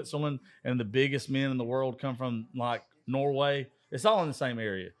from Switzerland and the biggest men in the world come from like Norway? It's all in the same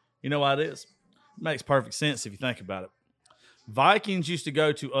area. You know why it is? It makes perfect sense if you think about it. Vikings used to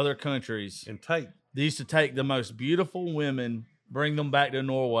go to other countries and they used to take the most beautiful women, bring them back to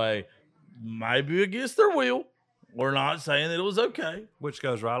Norway, maybe against their will. We're not saying that it was okay. Which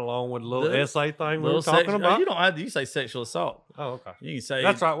goes right along with the little essay thing we were talking about. You don't have to. You say sexual assault. Oh, okay. You can say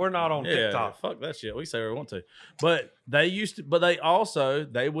that's right. We're not on TikTok. Fuck that shit. We say we want to. But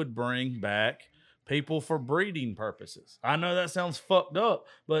they would bring back people for breeding purposes. I know that sounds fucked up,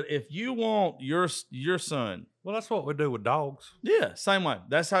 but if you want your son. Well, that's what we do with dogs. Yeah, same way.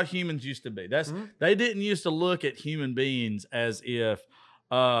 That's how humans used to be. They didn't used to look at human beings as if,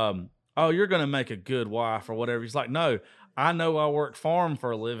 you're going to make a good wife or whatever. He's like, no, I know I work farm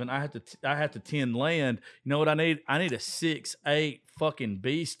for a living. I have to tend land. You know what I need? I need a 6'8" fucking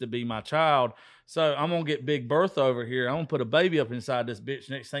beast to be my child. So I'm gonna get Big Bertha over here. I'm gonna put a baby up inside this bitch.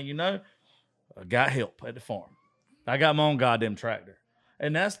 Next thing you know, I got help at the farm. I got my own goddamn tractor.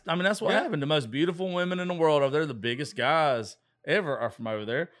 And that's what happened. The most beautiful women in the world over there, the biggest guys ever are from over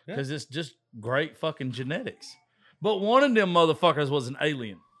there because it's just great fucking genetics. But one of them motherfuckers was an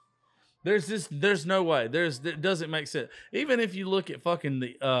alien. There's no way. It doesn't make sense. Even if you look at fucking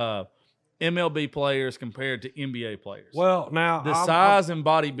the MLB players compared to NBA players. Well, now the size and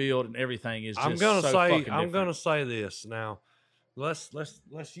body build and everything is just I'm gonna so say fucking different. I'm gonna say this now. Let's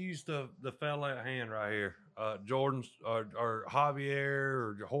use the fella at hand right here. Jordan's or Javier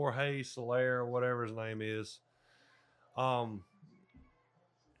or Jorge Soler or whatever his name is.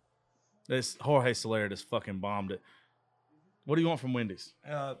 This Jorge Soler just fucking bombed it. What do you want from Wendy's?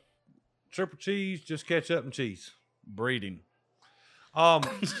 Triple cheese, just ketchup and cheese. Breeding.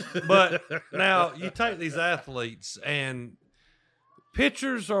 But now you take these athletes and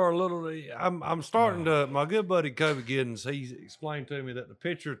pitchers are a little. I'm starting to. My good buddy Kobe Giddens, he explained to me that the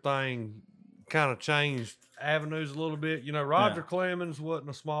pitcher thing kind of changed avenues a little bit. You know, Roger Clemens wasn't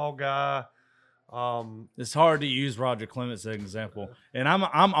a small guy. It's hard to use Roger Clemens as an example, and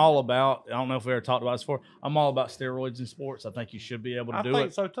I'm all about. I don't know if we ever talked about this before. I'm all about steroids in sports. I think you should be able to do it. I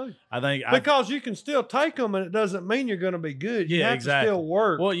think so too. I think because you can still take them, and it doesn't mean you're going to be good. You have exactly. to still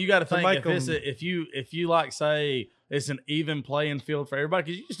work. Well, you got to think if you like say it's an even playing field for everybody,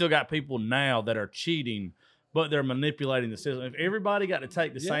 because you still got people now that are cheating, but they're manipulating the system. If everybody got to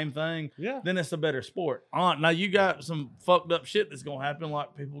take the same thing, then it's a better sport. Now you got some fucked up shit that's gonna happen,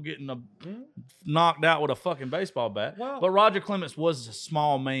 like people getting knocked out with a fucking baseball bat. Well, but Roger Clemens was a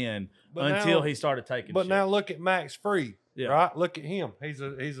small man until he started taking. But shit. now look at Max Fried. Right? Look at him. He's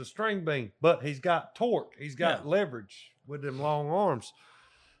a string bean, but he's got torque. He's got leverage with them long arms.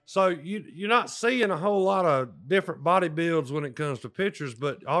 So you're not seeing a whole lot of different body builds when it comes to pitchers,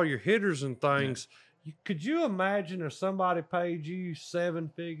 but all your hitters and things. Could you imagine if somebody paid you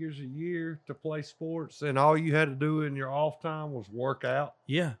 7 figures a year to play sports and all you had to do in your off time was work out?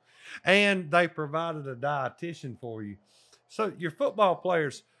 Yeah. And they provided a dietitian for you. So your football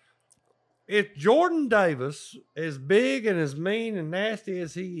players, if Jordan Davis, as big and as mean and nasty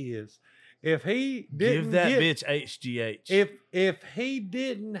as he is, if he didn't give that bitch HGH. If he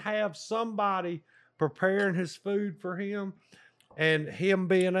didn't have somebody preparing his food for him, and him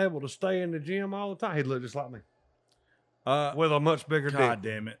being able to stay in the gym all the time, he'd look just like me. With a much bigger dick. God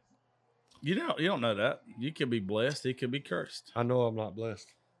damn it. You don't know that. You could be blessed. He could be cursed. I know I'm not blessed.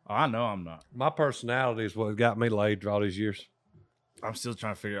 Oh, I know I'm not. My personality is what got me laid for all these years. I'm still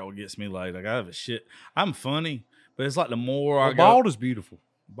trying to figure out what gets me laid. Like, I have a shit. I'm funny, but it's like the more I go. Bald is beautiful.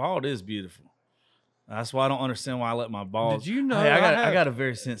 Bald is beautiful. That's why I don't understand why I let my balls. Did you know? Hey, I got a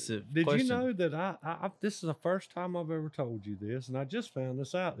very sensitive Did question. you know that I this is the first time I've ever told you this, and I just found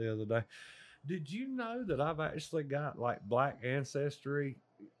this out the other day. Did you know that I've actually got like black ancestry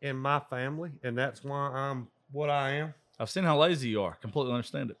in my family, and that's why I'm what I am? I've seen how lazy you are. Completely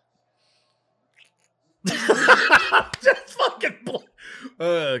understand it. Just fucking.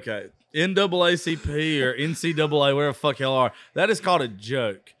 Okay. NAACP or NCAA, wherever the fuck y'all are. That is called a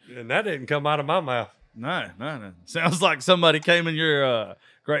joke. And that didn't come out of my mouth. No. Sounds like somebody came in your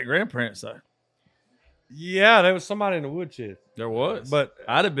great-grandparents, though. Yeah, there was somebody in the woodshed. There was. But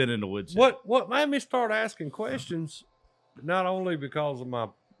I'd have been in the woodshed. What made me start asking questions, not only because of my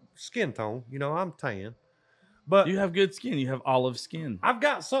skin tone, you know, I'm tan, but you have good skin. You have olive skin. I've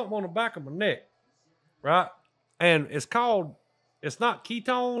got something on the back of my neck, right? And it's not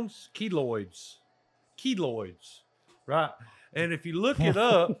ketones, keloids, right? And if you look it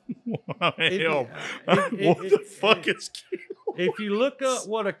up, what the fuck is keloid? If you look up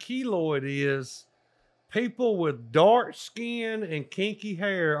what a keloid is, people with dark skin and kinky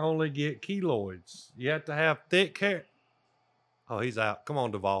hair only get keloids. You have to have thick hair. Oh, he's out. Come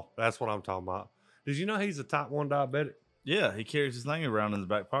on, Duvall. That's what I'm talking about. Did you know he's a type 1 diabetic? Yeah, he carries his thing around in his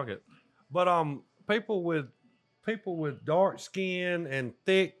back pocket. But people with dark skin and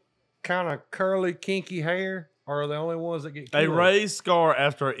thick, kind of curly, kinky hair are the only ones that get keloid. A raised scar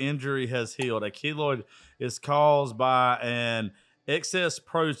after an injury has healed. A keloid is caused by an excess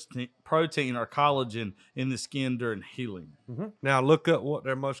protein or collagen in the skin during healing. Mm-hmm. Now look up what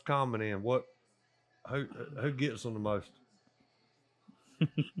they're most common in. Who gets them the most?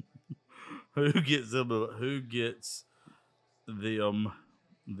 Who gets them?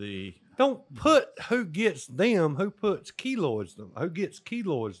 Don't put who gets them, who puts keloids them, who gets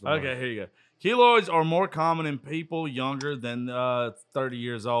keloids them. Okay, here you go. Keloids are more common in people younger than 30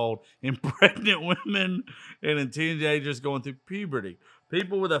 years old, in pregnant women, and in teenagers going through puberty.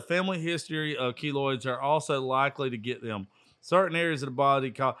 People with a family history of keloids are also likely to get them. Certain areas of the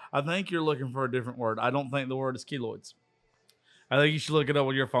body I think you're looking for a different word. I don't think the word is keloids. I think you should look it up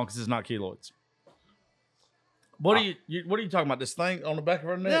on your phone because it's not keloids. What are you talking about? This thing on the back of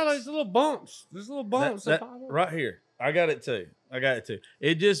our neck? Yeah, there's little bumps. There's little bumps. That right here. I got it too.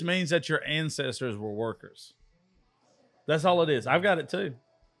 It just means that your ancestors were workers. That's all it is. I've got it too.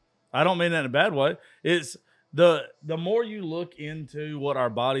 I don't mean that in a bad way. It's the more you look into what our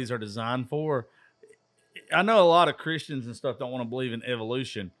bodies are designed for. I know a lot of Christians and stuff don't want to believe in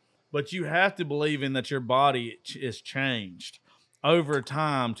evolution, but you have to believe in that your body is changed over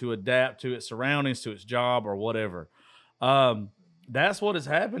time to adapt to its surroundings, to its job, or whatever. That's what has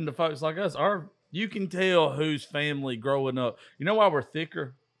happened to folks like us. You can tell whose family growing up. You know why we're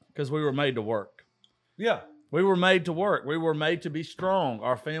thicker? Because we were made to work. Yeah. We were made to work. We were made to be strong.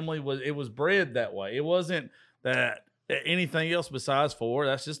 Our family was bred that way. It wasn't that anything else besides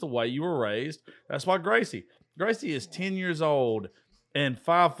that's just the way you were raised. That's why Gracie is 10 years old and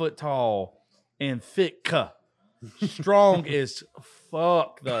 5 foot tall and thick. Strong as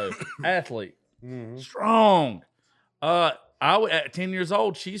fuck though. Athlete. Mm-hmm. Strong. At 10 years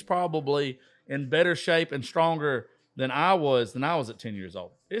old, she's probably in better shape and stronger than I was at 10 years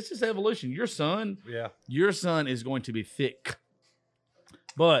old. It's just evolution. Your son is going to be thick.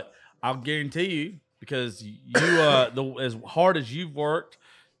 But I'll guarantee you, because you as hard as you've worked,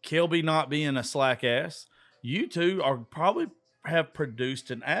 Kelby not being a slack ass, you two are probably have produced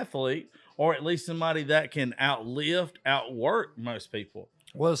an athlete, or at least somebody that can outwork most people.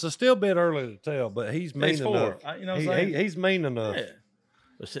 Well, it's still a bit early to tell, but he's mean enough. He's mean enough. Yeah.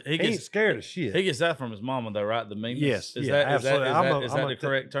 He ain't scared of shit. He gets that from his mama, though, right? The meanness. Yes, Is absolutely. Is that the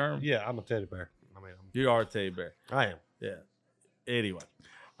correct term? Yeah, I'm a teddy bear. You are a teddy bear. I am. Yeah. Anyway.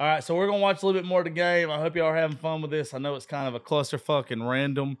 All right, so we're going to watch a little bit more of the game. I hope y'all are having fun with this. I know it's kind of a clusterfuck and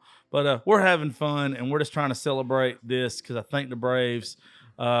random, but we're having fun, and we're just trying to celebrate this because I think the Braves,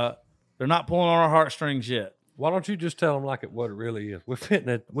 they're not pulling on our heartstrings yet. Why don't you just tell them like what it really is? We're fitting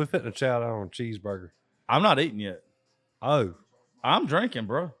to chow down on a cheeseburger. I'm not eating yet. Oh. I'm drinking,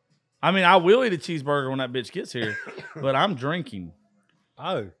 bro. I mean, I will eat a cheeseburger when that bitch gets here, but I'm drinking.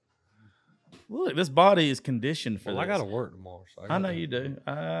 Oh. Look, this body is conditioned for this. I got to work tomorrow. So I know you do.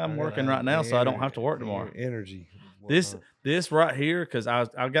 I'm working right now, so I don't have to work tomorrow. Energy. This right here, because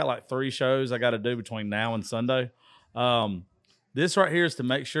I've got like 3 shows I got to do between now and Sunday. This right here is to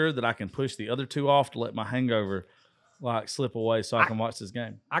make sure that I can push the other 2 off to let my hangover like slip away so I can watch this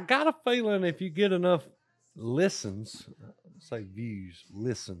game. I got a feeling if you get enough listens, say views,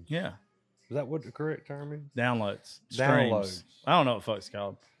 listens. Yeah. Is that what the correct term is? Downloads. Downloads. Streams. I don't know what fuck's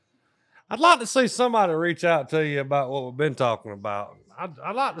called. I'd like to see somebody reach out to you about what we've been talking about.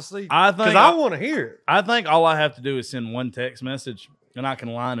 I'd like to see, because I want to hear it. I think all I have to do is send one text message and I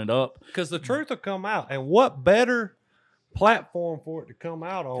can line it up. Because the truth will come out. And what better platform for it to come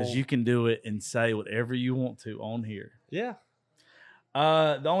out on? Because you can do it and say whatever you want to on here. Yeah.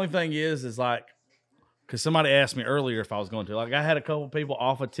 The only thing is like, because somebody asked me earlier if I was going to. Like, I had a couple people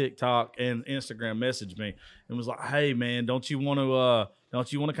off of TikTok and Instagram message me and was like, "Hey, man, don't you want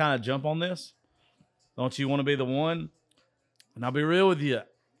to kind of jump on this? Don't you want to be the one?" And I'll be real with you.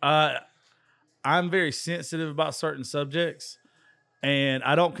 I'm very sensitive about certain subjects, and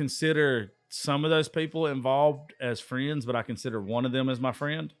I don't consider some of those people involved as friends, but I consider one of them as my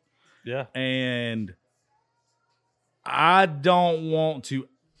friend. Yeah. And I don't want to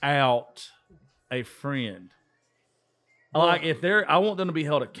out a friend. Like I want them to be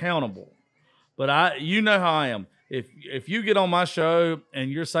held accountable. But you know how I am. If you get on my show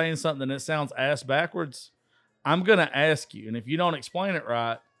and you're saying something that sounds ass backwards, I'm gonna ask you. And if you don't explain it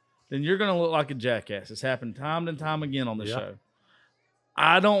right, then you're gonna look like a jackass. It's happened time and time again on the show.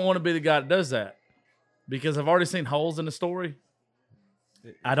 I don't want to be the guy that does that because I've already seen holes in the story.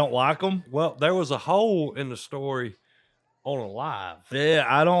 I don't like them. Well, there was a hole in the story on a live. Yeah,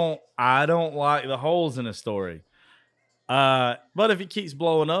 I don't like the holes in the story. But if it keeps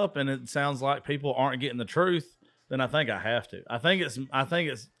blowing up and it sounds like people aren't getting the truth, then I think I have to. I think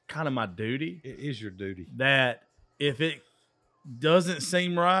it's kind of my duty. It is your duty. That if it doesn't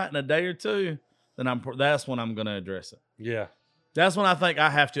seem right in a day or two, then that's when I'm going to address it. Yeah. That's when I think I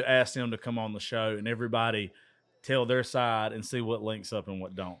have to ask them to come on the show and everybody tell their side and see what links up and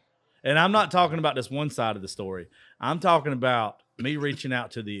what don't. And I'm not talking about this one side of the story. I'm talking about me reaching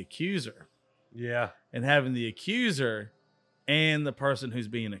out to the accuser. Yeah. And having the accuser and the person who's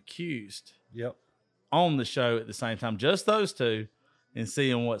being accused Yep. on the show at the same time. Just those two, and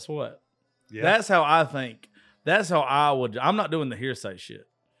seeing what's what. Yeah. That's how I think. That's how I would. I'm not doing the hearsay shit.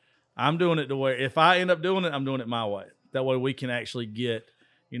 I'm doing it to where if I end up doing it, I'm doing it my way. That way we can actually get,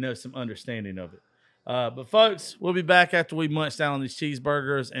 some understanding of it. But folks, we'll be back after we munch down on these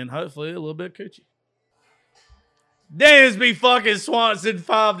cheeseburgers and hopefully a little bit of coochie. Dansby fucking Swanson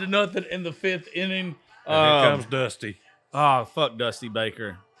 5-0 in the 5th inning. And here comes Dusty. Oh, fuck Dusty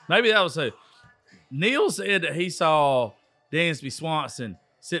Baker. Maybe that was who. Neil said that he saw Dansby Swanson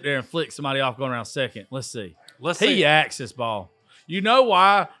sit there and flick somebody off going around second. Let's see. He axed this ball. You know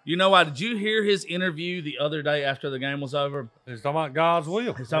why? Did you hear his interview the other day after the game was over? He's talking about God's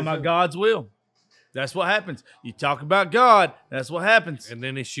will. He's talking about God's will. That's what happens. You talk about God, that's what happens. And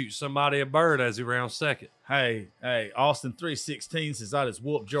then he shoots somebody a bird as he rounds second. Hey, Austin 316 says I just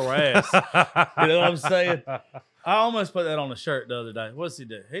whooped your ass. You know what I'm saying? I almost put that on a shirt the other day. What does he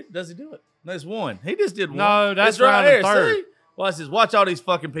do? Does he do it? There's one. He just did one. No, that's it's right round there. third. See? Watch this. Watch all these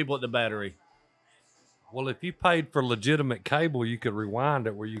fucking people at the Battery. Well, if you paid for legitimate cable, you could rewind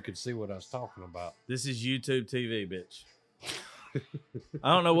it where you could see what I was talking about. This is YouTube TV, bitch.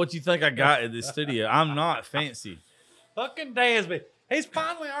 I don't know what you think I got at this studio. I'm not fancy. Fucking Dansby. He's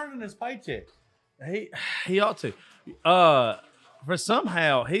finally earning his paycheck. He ought to. For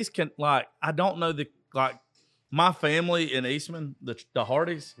somehow I don't know my family in Eastman, the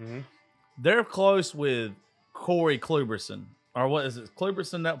Hardys, they're close with Corey Kluberson. Or what is it?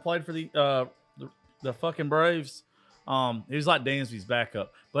 Kluberson that played for the fucking Braves. He was like Dansby's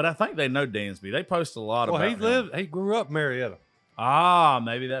backup. But I think they know Dansby. They post a lot about him. He grew up in Marietta.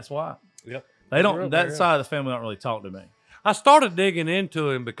 Maybe that's why. Yep. They don't. That side of the family don't really talk to me. I started digging into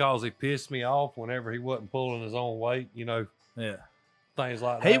him because he pissed me off whenever he wasn't pulling his own weight. Yeah. Things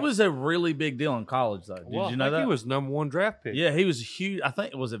like that. He was a really big deal in college, though. Did you know that? He was number 1 draft pick. Yeah, he was huge. I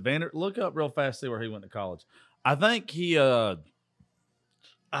think it was at Look up real fast, see where he went to college. I think he was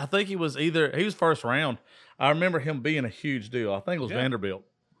first round. I remember him being a huge deal. I think it was Vanderbilt.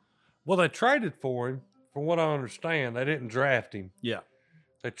 Well, they traded for him. From what I understand, they didn't draft him. Yeah.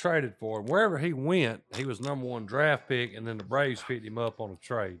 They traded for him. Wherever he went, he was number 1 draft pick, and then the Braves picked him up on a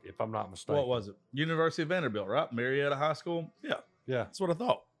trade, if I'm not mistaken. What was it? University of Vanderbilt, right? Marietta High School? Yeah. Yeah. That's what I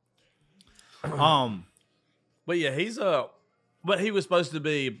thought. But yeah, but he was supposed to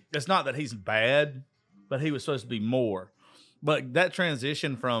be, it's not that he's bad, but he was supposed to be more. But that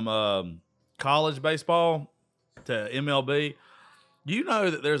transition from college baseball to MLB, you know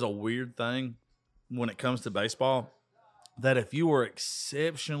that there's a weird thing when it comes to baseball, that if you were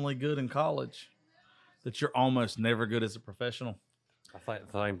exceptionally good in college, that you're almost never good as a professional. I think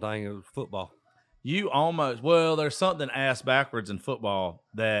the same thing as football. There's something ass backwards in football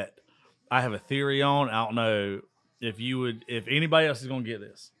that I have a theory on. I don't know if anybody else is going to get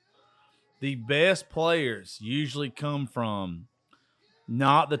this. The best players usually come from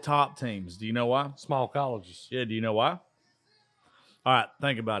not the top teams. Do you know why? Small colleges. Yeah, do you know why? All right,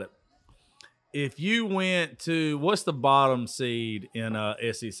 think about it. If you went to, what's the bottom seed in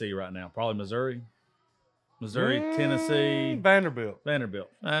SEC right now? Probably Missouri, Tennessee. Vanderbilt.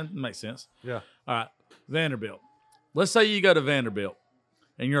 That makes sense. Yeah. All right, Vanderbilt. Let's say you go to Vanderbilt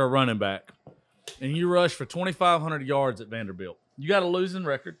and you're a running back and you rush for 2,500 yards at Vanderbilt. You got a losing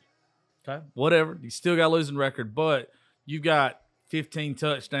record. Okay, whatever. You still got a losing record, but you got 15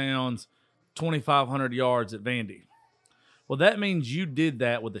 touchdowns, 2,500 yards at Vandy. Well, that means you did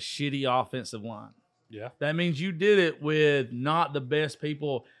that with a shitty offensive line. Yeah. That means you did it with not the best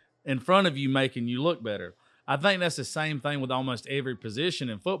people in front of you making you look better. I think that's the same thing with almost every position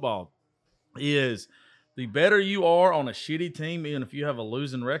in football, is the better you are on a shitty team, even if you have a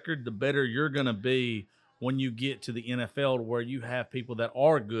losing record, the better you're going to be when you get to the NFL, where you have people that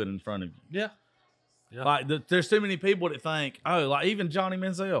are good in front of you. Yeah. Like there's too many people that think, like even Johnny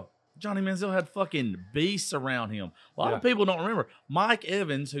Manziel. Johnny Manziel had fucking beasts around him. A lot of people don't remember. Mike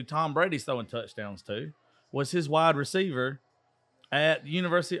Evans, who Tom Brady's throwing touchdowns to, was his wide receiver at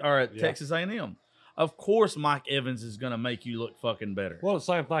Texas A&M. Of course, Mike Evans is going to make you look fucking better. Well, the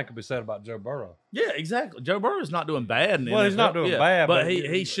same thing could be said about Joe Burrow. Yeah, exactly. Joe Burrow's not doing bad. He's not doing bad. But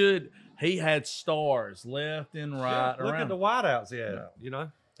he should. He had stars left and right around. Look at the wideouts he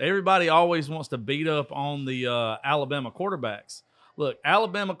had, Everybody always wants to beat up on the Alabama quarterbacks. Look,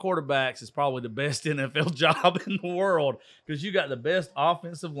 Alabama quarterbacks is probably the best NFL job in the world because you got the best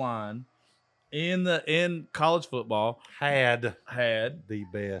offensive line in college football. Had the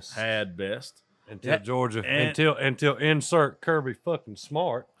best. Until Georgia. Until insert Kirby fucking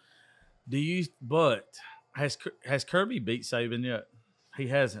Smart. But has Kirby beat Saban yet? He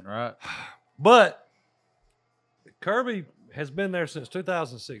hasn't, right? But Kirby has been there since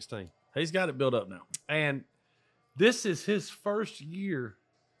 2016. He's got it built up now. And this is his first year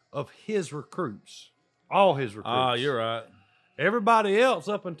of his recruits. All his recruits. Ah, you're right. Everybody else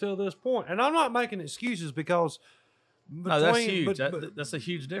up until this point. And I'm not making excuses because No, that's huge. That's a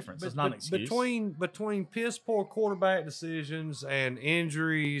huge difference. It's not an excuse. Between piss poor quarterback decisions and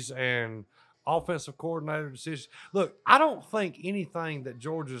injuries and offensive coordinator decisions. Look, I don't think anything that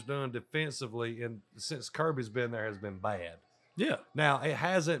Georgia's done defensively since Kirby's been there has been bad. Yeah. Now, it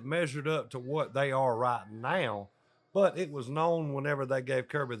hasn't measured up to what they are right now, but it was known whenever they gave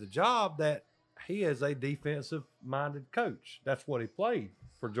Kirby the job that he is a defensive-minded coach. That's what he played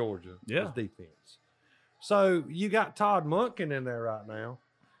for Georgia, yeah, was defense. So you got Todd Monken in there right now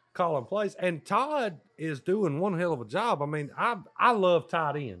calling plays, and Todd is doing one hell of a job. I mean, I love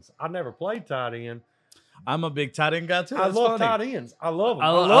tight ends. I never played tight end. I'm a big tight end guy too. I love tight ends. I love them. I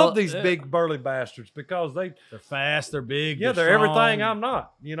love these big burly bastards because they're fast, they're big. Yeah, they're everything I'm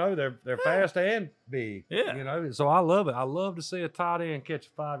not. You know, they're fast and big. Yeah. You know, so I love it. I love to see a tight end catch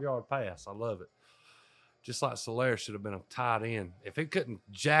a 5-yard pass. I love it. Just like Solaire should have been a tight end. If he couldn't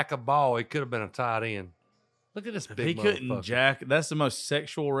jack a ball, he could have been a tight end. Look at this big If he couldn't jack, that's the most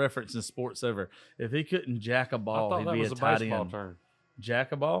sexual reference in sports ever. If he couldn't jack a ball, he'd be a tight end. Term.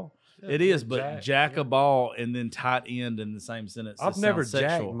 Jack a ball? Yeah, it is, but jack a ball and then tight end in the same sentence. I've never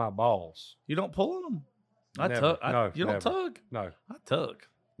jacked my balls. You don't pull on them? I never. tug. No, you never. don't tug? No. I tug.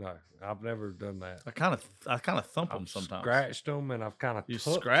 No, I've never done that. I kind of thump them sometimes. Scratched them and I've kind of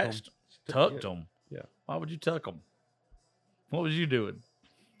tucked them. Yeah. Why would you tuck them? What was you doing?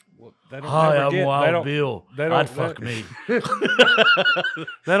 Well, they don't Hi, never I'm get, Wild they don't, Bill. They don't, I'd fuck me. They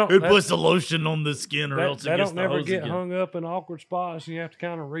don't. It puts the lotion on the skin, or else it they gets don't the never hose get again. hung up in awkward spots. And you have to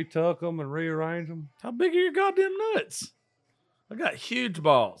kind of retuck them and rearrange them. How big are your goddamn nuts? I got huge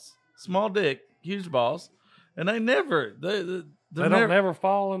balls, small dick, huge balls, and they never they don't never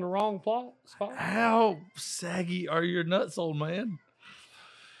fall in the wrong spot. How saggy are your nuts, old man?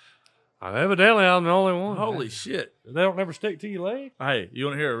 Evidently, I'm the only one. Holy shit. They don't never stick to your leg? Hey, you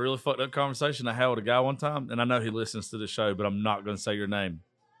want to hear a really fucked up conversation I had with a guy one time? And I know he listens to the show, but I'm not going to say your name.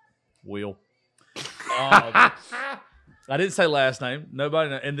 Will. I didn't say last name. Nobody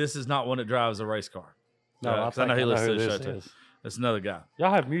knows. And this is not one that drives a race car. No, I know he listens to the show too. It's another guy.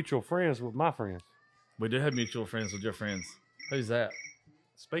 Y'all have mutual friends with my friends. We do have mutual friends with your friends. Who's that?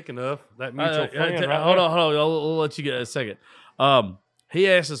 Speaking of that mutual friend, hold on. I'll let you get a second. He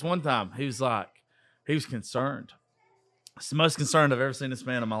asked us one time, he was concerned. It's the most concerned I've ever seen this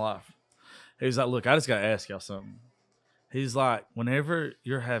man in my life. He was like, look, I just got to ask y'all something. He's like, whenever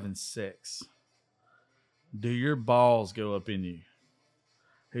you're having sex, do your balls go up in you?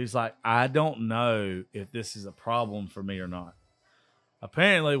 He's like, I don't know if this is a problem for me or not.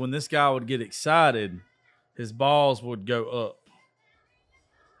 Apparently, when this guy would get excited, his balls would go up.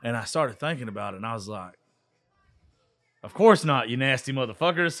 And I started thinking about it, and I was like, of course not, you nasty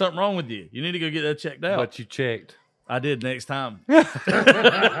motherfucker. There's something wrong with you. You need to go get that checked out. But you checked. I did next time.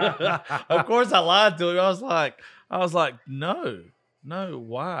 Of course I lied to him. I was like, no,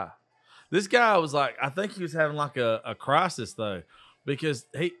 why? This guy was like, I think he was having like a crisis though, because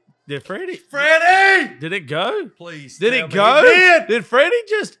did Freddie, did it go? Please. Did it go? Did Freddie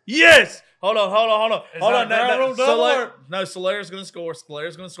just, yes. Hold on. Solaire's going to score.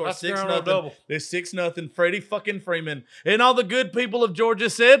 Solaire's going to score. 6-0. There's 6-0. Freddie fucking Freeman. And all the good people of Georgia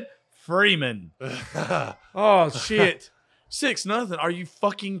said, Freeman. Oh, shit. 6-0. Are you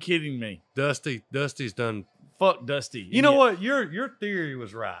fucking kidding me? Dusty's done. Fuck Dusty. You know what? Your theory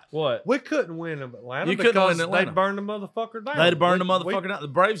was right. What? We couldn't win in Atlanta you couldn't because win Atlanta. they burned the motherfucker down. They'd burned the motherfucker down. The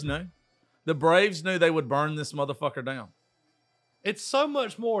Braves knew. The Braves knew they would burn this motherfucker down. It's so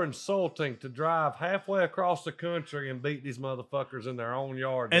much more insulting to drive halfway across the country and beat these motherfuckers in their own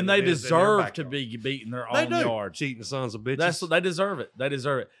yard. And they deserve to be beaten in their own yard. Cheating sons of bitches. That's what they deserve it. They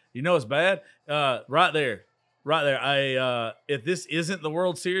deserve it. You know it's bad? Right there. If this isn't the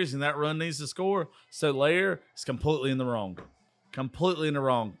World Series and that run needs to score, Solaire is completely in the wrong. Completely in the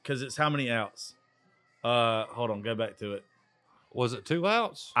wrong. Because it's how many outs? Hold on, go back to it. Was it 2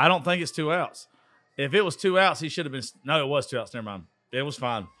 outs? I don't think it's 2 outs. If it was 2 outs, he should have been. No, it was 2 outs. Never mind. It was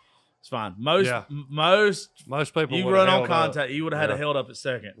fine. It's fine. Most people. You run on contact. You would have had to held up at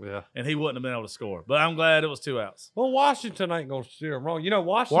second. Yeah, and he wouldn't have been able to score. But I'm glad it was 2 outs. Well, Washington ain't gonna steer him wrong. You know,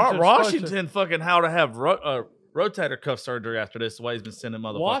 Washington fucking how to have rotator cuff surgery after this. The way he's been sending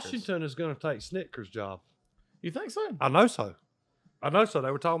motherfuckers. Washington is going to take Snitker's job. You think so? I know so.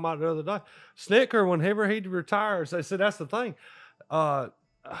 They were talking about it the other day. Snicker, whenever he retires, they said that's the thing.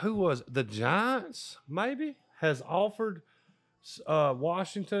 Who was the Giants? Maybe has offered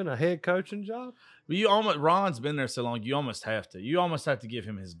Washington a head coaching job? Ron's been there so long, you almost have to. You almost have to give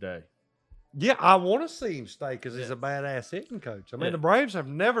him his day. Yeah, I want to see him stay because he's a badass hitting coach. I mean, the Braves have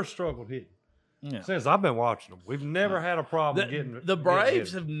never struggled hitting. Yeah. Since I've been watching them, we've never had a problem getting. The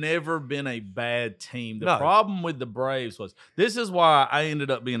Braves have never been a bad team. The No. problem with the Braves was this is why I ended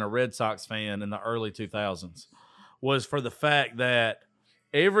up being a Red Sox fan in the early 2000s was for the fact that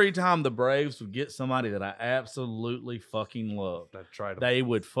every time the Braves would get somebody that I absolutely fucking loved, they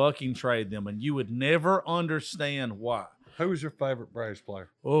would fucking trade them, and you would never understand why. Who was your favorite Braves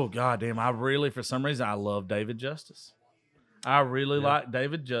player? Oh goddamn! For some reason, I love David Justice. I really like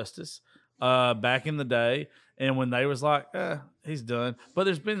David Justice. Back in the day, and when they was like, he's done. But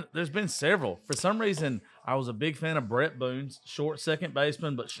there's been several. For some reason, I was a big fan of Brett Boone, short second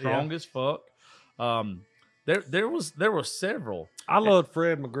baseman, but strong as fuck. There were several. I loved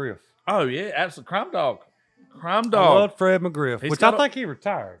Fred McGriff. Oh yeah, absolutely. Crime Dog. I loved Fred McGriff, which I think he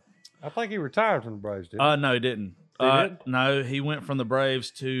retired. I think he retired from the Braves, didn't he? No, he didn't. didn't? No, he went from the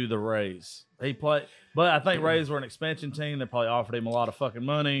Braves to the Rays. He played, but I think Rays were an expansion team. They probably offered him a lot of fucking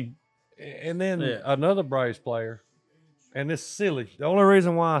money. And then another Braves player, and this silly. The only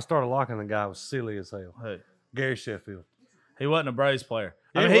reason why I started liking the guy was silly as hell. Hey, Gary Sheffield. he wasn't a Braves player.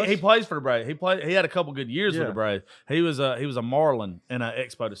 Yeah, I mean, he he plays for the Braves. He had a couple good years with the Braves. He was a Marlin and an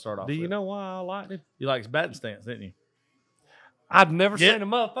Expo to start off. Do you know why I liked him? You like his batting stance, didn't you? I've never seen a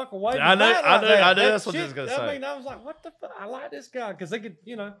motherfucker wave. I know. That That's what I was shit, gonna say. I mean, I was like, what the fuck? I like this guy because they could,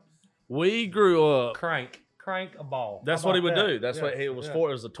 We grew up. crank a ball. That's How what he about would that? do. That's what it was for.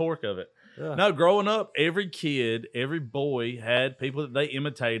 It was the torque of it. Yeah. No, growing up, every kid, every boy had people that they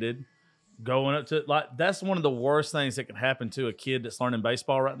imitated going up to. Like, that's one of the worst things that can happen to a kid that's learning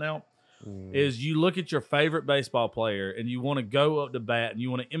baseball right now is you look at your favorite baseball player and you want to go up to bat and you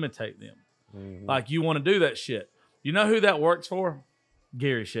want to imitate them. Like, you want to do that shit. You know who that works for?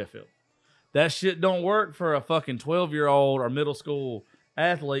 Gary Sheffield. That shit don't work for a fucking 12-year-old or middle school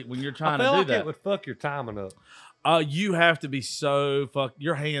athlete when you're trying to do that. It would fuck your timing up. You have to be so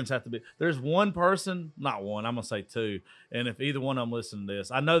your hands have to be. There's one person, not one, I'm gonna say two. And if either one of them listen to this,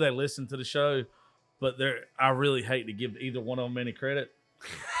 I know they listen to the show, but I really hate to give either one of them any credit.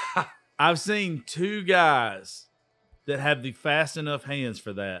 I've seen two guys that have the fast enough hands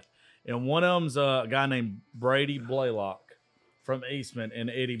for that. And one of them's a guy named Brady Blaylock from Eastman,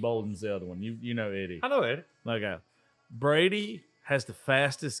 and Eddie Bolden's the other one. You know Eddie. I know Eddie. Okay. Brady has the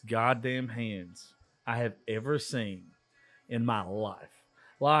fastest goddamn hands I have ever seen in my life.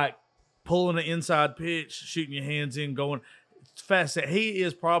 Like pulling an inside pitch, shooting your hands in, going fast. He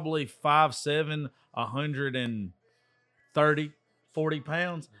is probably 5'7", 130, 40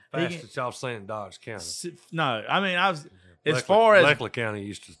 pounds. Fastest y'all seen in Dodge County. No, I mean, as Beckley, far as Beckley County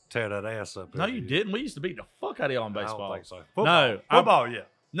used to tear that ass up. no, you didn't. We used to beat the fuck out of y'all in baseball. I don't think so. Football, yeah.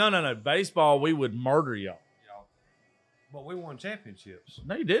 No. Baseball, we would murder y'all. But we won championships.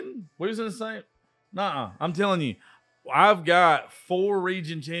 No, you didn't. We was in the same. Nuh-uh. I'm telling you, I've got 4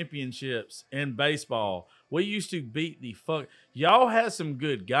 region championships in baseball. We used to beat the fuck. Y'all had some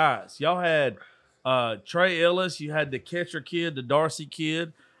good guys. Y'all had Trey Ellis. You had the catcher kid, the Darcy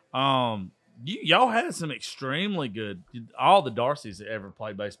kid. Y'all had some extremely good. All the Darcys that ever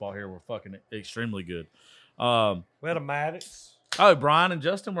played baseball here were fucking extremely good. We had a Maddox. Oh, Brian and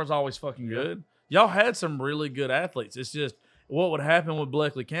Justin was always fucking good. Y'all had some really good athletes. It's just what would happen with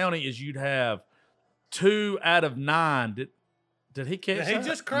Bleckley County is you'd have 2 out of 9. Did he catch that? He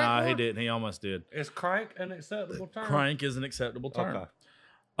just cranked No, he one? didn't. He almost did. Is crank an acceptable term? Crank is an acceptable term. Okay.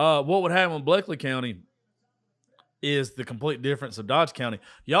 What would happen with Bleckley County is the complete difference of Dodge County.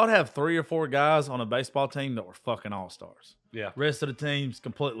 Y'all have 3 or 4 guys on a baseball team that were fucking all-stars. Yeah. Rest of the team's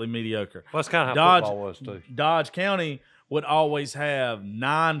completely mediocre. Well, that's kind of how football was, too. Dodge County would always have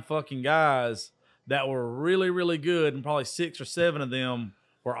 9 fucking guys that were really, really good, and probably 6 or 7 of them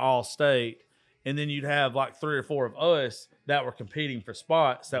were all-state. And then you'd have like 3 or 4 of us that were competing for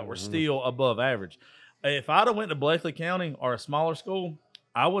spots that were still above average. If I'd have went to Bleckley County or a smaller school,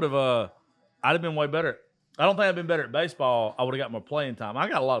 I would have. I'd have been way better. I don't think I've been better at baseball. I would have got more playing time. I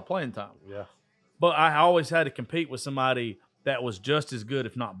got a lot of playing time. Yeah. But I always had to compete with somebody that was just as good,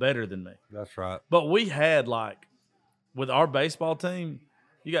 if not better than me. That's right. But we had with our baseball team,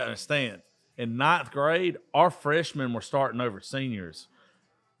 you got to understand, in 9th grade, our freshmen were starting over seniors.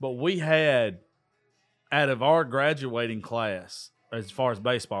 But we had, out of our graduating class, as far as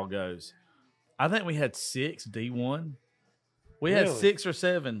baseball goes, I think we had 6 D1. We had 6 or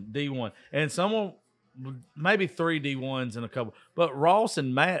 7 D1. And someone, maybe 3 D1s and a couple. But Ross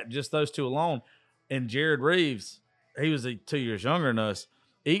and Matt, just those 2 alone, and Jared Reeves, he was 2 years younger than us.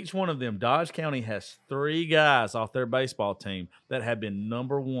 Each one of them, Dodge County has 3 guys off their baseball team that have been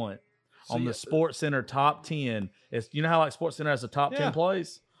number 1 on the Sports Center top 10. It's, you know how like Sports Center has the top 10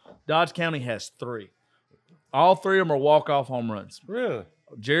 plays? Dodge County has 3. All 3 of them are walk-off home runs. Really?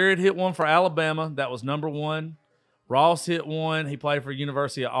 Jared hit one for Alabama. That was number 1. Ross hit one. He played for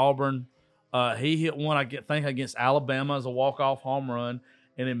University of Auburn. He hit one, I think, against Alabama as a walk-off home run.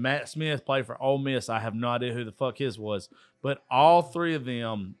 And then Matt Smith played for Ole Miss. I have no idea who the fuck his was. But all 3 of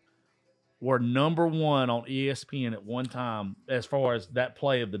them were number 1 on ESPN at one time as far as that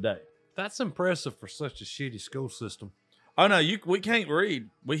play of the day. That's impressive for such a shitty school system. Oh, no, we can't read.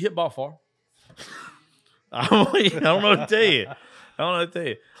 We hit ball far. I don't know what to tell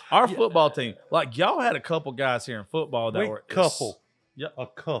you. Our football team, like y'all had a couple guys here in football that were a couple.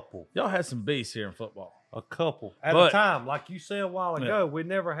 Y'all had some beasts here in football. A couple at a time, like you said a while ago. We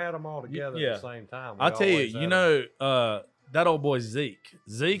never had them all together at the same time. I tell you, that old boy Zeke.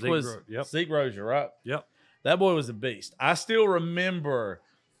 Zeke Rozier, right? Yep. That boy was a beast. I still remember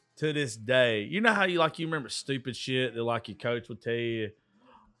to this day. You know how you remember stupid shit that like your coach would tell you.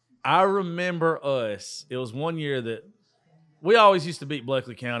 I remember us. It was one year that we always used to beat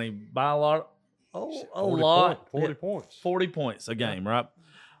Bleckley County by a lot. 40 points. 40 points a game, right?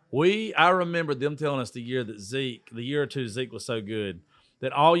 I remember them telling us the year or two Zeke was so good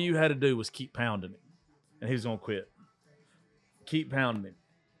that all you had to do was keep pounding him, and he was gonna quit. Keep pounding him,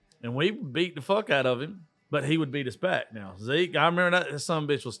 and we would beat the fuck out of him, but he would beat us back. Now Zeke, I remember that son of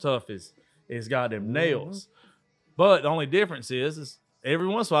a bitch was tough as goddamn nails. But the only difference is every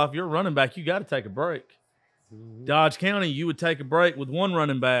once in a while, if you're a running back, you got to take a break. Dodge County, you would take a break with one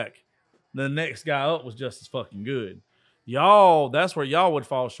running back. The next guy up was just as fucking good. Y'all, that's where y'all would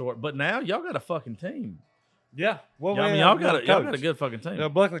fall short. But now y'all got a fucking team. Yeah. Well, y'all got a good fucking team.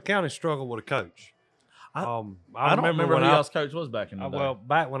 Bleckley County struggled with a coach. I don't remember who y'all's coach was back in the day. Well,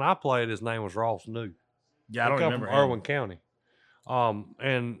 back when I played, his name was Ross New. Yeah, I don't remember from Irwin County.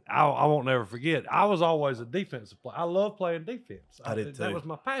 And I won't never forget. I was always a defensive player. I love playing defense. I did too. That was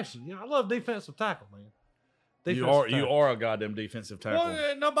my passion. I love defensive tackle, man. You are a goddamn defensive tackle.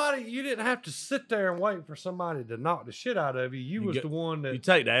 Well, you didn't have to sit there and wait for somebody to knock the shit out of you. You was the one that you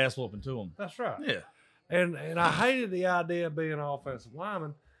take the ass whooping to them. That's right. Yeah. And I hated the idea of being an offensive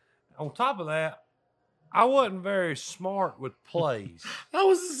lineman. On top of that, I wasn't very smart with plays. I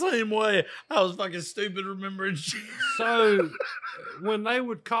was the same way. I was fucking stupid remembering shit. So when they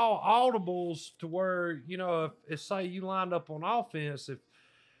would call audibles to where, if say you lined up on offense,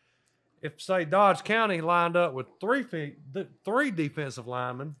 if say Dodge County lined up with three defensive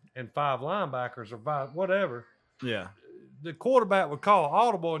linemen and 5 linebackers or 5, whatever. Yeah. The quarterback would call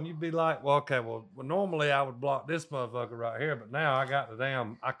audible and you'd be like, well, okay, well, normally I would block this motherfucker right here, but now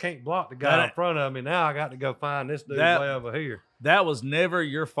I can't block the guy in front of me. Now I got to go find this dude way over here. That was never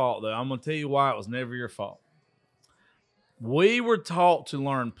your fault, though. I'm going to tell you why it was never your fault. We were taught to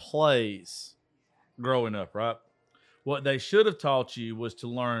learn plays growing up, right? What they should have taught you was to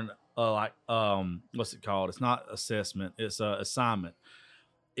learn what's it called? It's not assessment. It's assignment.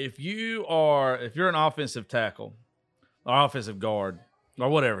 If you're an offensive tackle or offensive guard or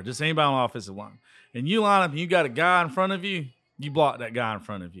whatever, just anybody on the offensive line, and you line up and you got a guy in front of you, you block that guy in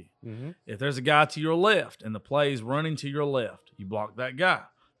front of you. Mm-hmm. If there's a guy to your left and the play's running to your left, you block that guy.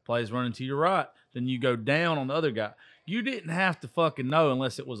 Play's running to your right, then you go down on the other guy. You didn't have to fucking know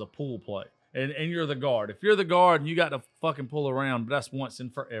unless it was a pool play. And you're the guard. If you're the guard and you got to fucking pull around, but that's once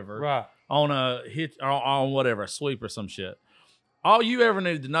and forever. Right. On a hit or on whatever, a sweep or some shit. All you ever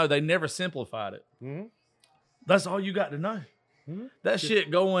needed to know, they never simplified it. Mm-hmm. That's all you got to know. Mm-hmm. That shit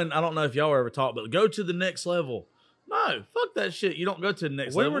going, I don't know if y'all ever taught, but go to the next level. No, fuck that shit. You don't go to the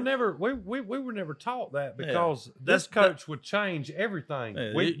next level. We were never taught that because this coach would change everything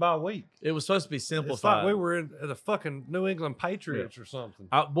week by week. It was supposed to be simplified. It's like we were in the fucking New England Patriots or something.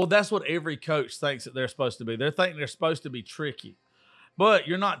 Well, that's what every coach thinks that they're supposed to be. They're thinking they're supposed to be tricky. But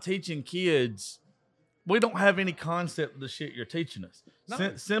you're not teaching kids. We don't have any concept of the shit you're teaching us.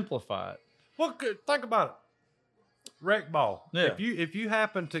 No. Simplify it. Well, think about it. Rec ball. Yeah. If you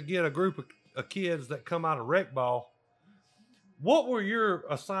happen to get a group of kids that come out of rec ball, what were your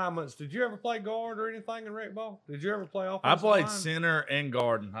assignments? Did you ever play guard or anything in rec ball? Did you ever play offensive I played line? Center and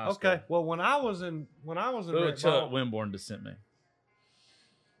guard in high school. Okay. Well, when I was in rec ball, Chuck Winborn just sent me.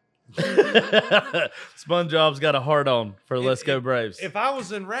 SpongeBob's got a heart on for Let's Go Braves. If I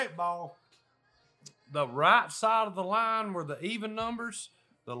was in rec ball, the right side of the line were the even numbers.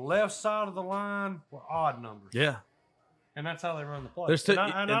 The left side of the line were odd numbers. Yeah. And that's how they run the play.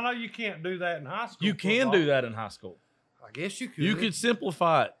 I know you can't do that in high school. You can do that in high school. I guess you could. You could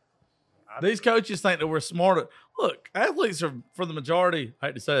simplify it. These coaches think that we're smarter. Look, athletes are, for the majority, I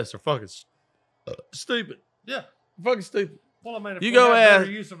hate to say this, they're fucking stupid. Yeah. Fucking stupid. Well, I mean, if You we go had better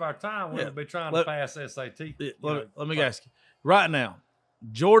ask- use of our time, we Yeah. would be trying to pass SAT. Let me ask you. Right now,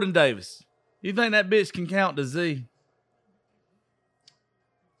 Jordan Davis, you think that bitch can count to Z?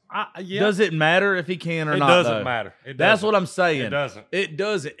 Yeah. Does it matter if he can or It not? doesn't though? matter. It That's doesn't. what I'm saying. It doesn't. It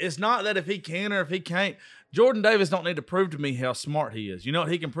doesn't. It's not that if he can or if he can't. Jordan Davis don't need to prove to me how smart he is. You know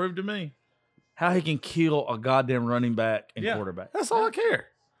what he can prove to me? How he can kill a goddamn running back and Yeah. quarterback. That's all I care.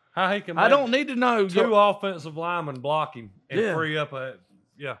 How he can I don't need to know. two offensive linemen blocking and Yeah. free up a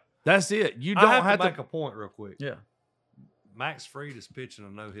That's it. You I don't have to to make a point real quick. Yeah. Max Fried is pitching a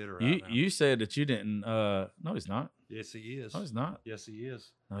no-hitter right You now. you said that you didn't. No, he's not. Yes, he is. No, he's not. Yes, he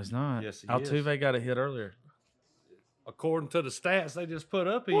is. No, he's not. Yes, he Altuve got a hit earlier. According to the stats they just put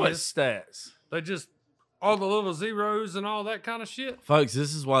up, he What is. stats? They just all the little zeros and all that kind of shit. Folks,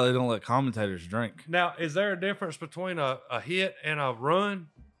 this is why they don't let commentators drink. Now, is there a difference between a hit and a run?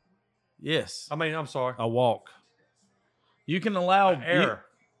 Yes. I mean, I'm sorry. A walk. You can allow Error.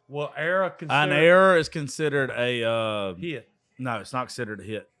 Well, error An considered error is considered a hit. no, it's not considered a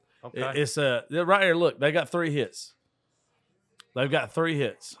hit. Okay. It's a right here. Look, they got 3 hits. They've got 3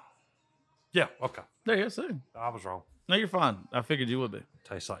 hits. Yeah. Okay. There you go. See. I was wrong. No, you're fine. I figured you would be.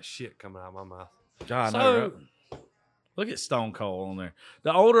 Tastes like shit coming out of my mouth. God, So- no, right? Look at Stone Cold on there.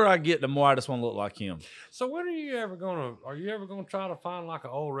 The older I get, the more I just want to look like him. So when are you ever gonna try to find like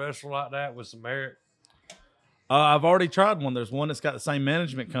an old wrestler like that with some merit? I've already tried one. There's one that's got the same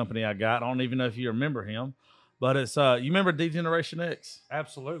management company I got. I don't even know if you remember him, but it's you remember D-Generation X?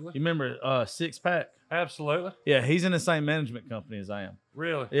 Absolutely. You remember Six Pack? Absolutely. Yeah, he's in the same management company as I am.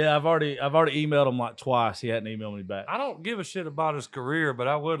 Really. Yeah, I've already emailed him like twice. He hadn't emailed me back. I don't give a shit about his career, but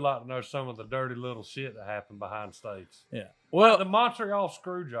I would like to know some of the dirty little shit that happened behind stage. Yeah. Well, The Montreal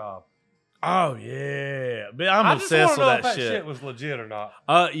screw job. oh yeah, but I'm I just obsessed want to with know if that that shit. was legit or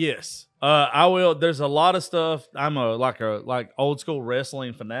not. Yes. I will. There's a lot of stuff. I'm like old school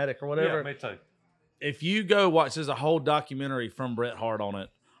wrestling fanatic or whatever. Yeah, me too. If you go watch, there's a whole documentary from Bret Hart on it.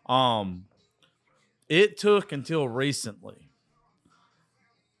 It took until recently,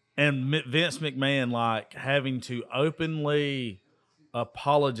 and Vince McMahon like having to openly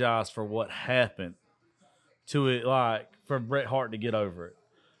apologize for what happened to it, like for Bret Hart to get over it.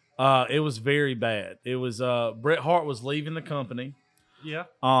 It was very bad. It was Bret Hart was leaving the company. Yeah.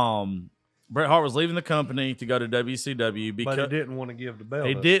 Bret Hart was leaving the company to go to WCW because But he didn't want to give the belt.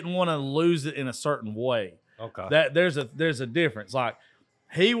 he up. didn't want to lose it in a certain way. Okay. That there's a difference. Like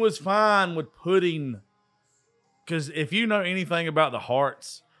he was fine with putting, because if you know anything about the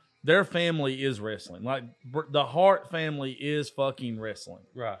Harts, their family is wrestling. Like the Hart family is fucking wrestling.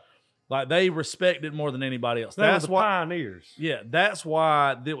 right. Like they respect it more than anybody else. They were That's the why. pioneers. Yeah, that's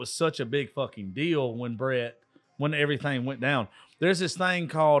why it was such a big fucking deal when everything went down. There's this thing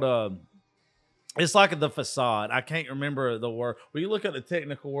called it's like the facade. I can't remember the word. Will you look at the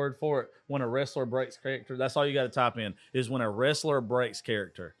technical word for it? When a wrestler breaks character, that's all you got to type in. Is when a wrestler breaks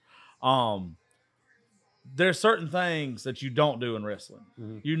character. There's certain things that you don't do in wrestling.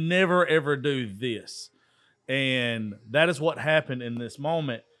 Mm-hmm. You never ever do this, and that is what happened in this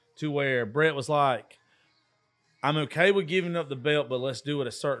moment. To where Bret was like, I'm okay with giving up the belt, but let's do it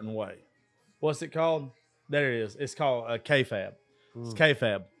a certain way. What's it called? There it is. It's called kayfabe. It's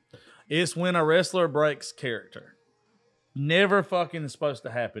kayfabe. It's when a wrestler breaks character. Never fucking supposed to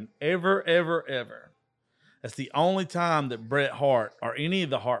happen. Ever, ever, ever. That's the only time that Bret Hart or any of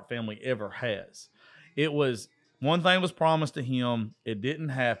the Hart family ever has. It was, one thing was promised to him. It didn't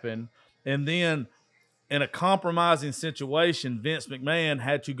happen. And then in a compromising situation, Vince McMahon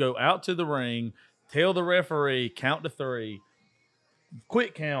had to go out to the ring, tell the referee, count to 3,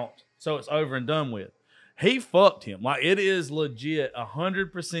 quick count, so it's over and done with. He fucked him. Like, it is legit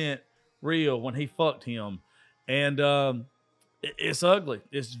 100% real when he fucked him. And it's ugly.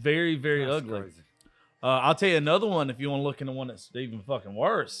 It's very, very That's ugly. crazy. I'll tell you another one if you want to look into one that's even fucking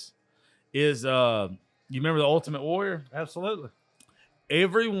worse. Is you remember the Ultimate Warrior? Absolutely.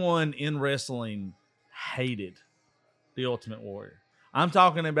 Everyone in wrestling hated the Ultimate Warrior. I'm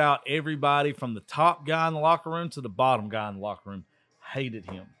talking about everybody from the top guy in the locker room to the bottom guy in the locker room hated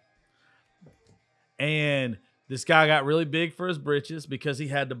him. And this guy got really big for his britches because he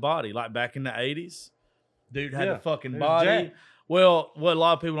had the body. Like back in the 80s, dude had Yeah, the fucking he was body. jacked. Well, what a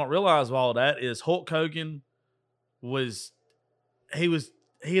lot of people don't realize of all that is Hulk Hogan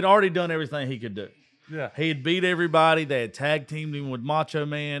he had already done everything he could do. Yeah. He had beat everybody. They had tag teamed him with Macho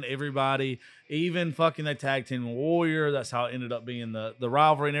Man, everybody. Even fucking they tag teamed with Warrior. That's how it ended up being the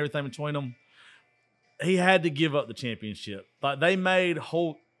rivalry and everything between them. He had to give up the championship. Like they made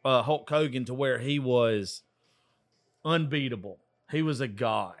Hulk Hulk Hogan to where he was unbeatable. He was a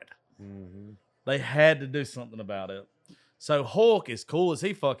god. Mm-hmm. They had to do something about it. So Hulk, as cool as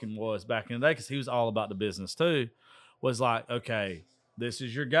he fucking was back in the day, because he was all about the business too, was like, okay, this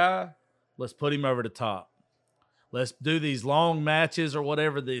is your guy. Let's put him over the top. Let's do these long matches or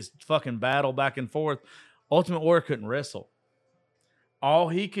whatever, these fucking battle back and forth. Ultimate Warrior couldn't wrestle. All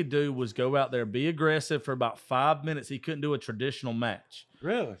he could do was go out there, be aggressive for about 5 minutes. He couldn't do a traditional match.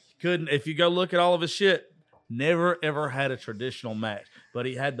 Really? Couldn't. If you go look at all of his shit, never ever had a traditional match. But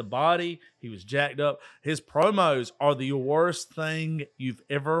he had the body. He was jacked up. His promos are the worst thing you've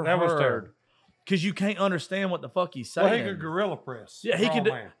ever That was heard. terrible. Because you can't understand what the fuck he's saying. Well, he could gorilla press. Yeah, he could.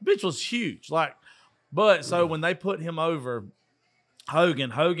 Man. Bitch was huge. But so when they put him over,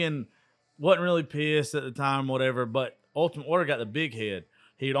 Hogan wasn't really pissed at the time, whatever. But Ultimate Warrior got the big head.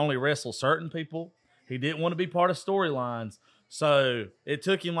 He'd only wrestle certain people. He didn't want to be part of storylines. So it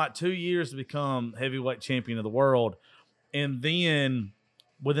took him like 2 years to become heavyweight champion of the world. And then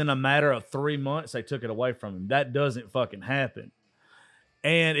within a matter of 3 months, they took it away from him. That doesn't fucking happen.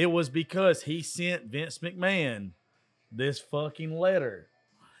 And it was because he sent Vince McMahon this fucking letter.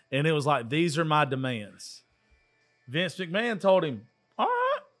 And it was like, these are my demands. Vince McMahon told him, all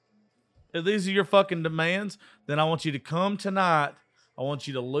right, if these are your fucking demands, then I want you to come tonight. I want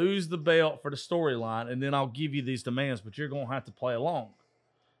you to lose the belt for the storyline, and then I'll give you these demands, but you're going to have to play along.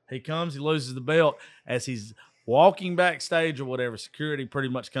 He comes, he loses the belt. As he's walking backstage or whatever, security pretty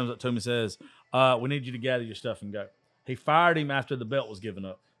much comes up to him and says, we need you to gather your stuff and go. He fired him after the belt was given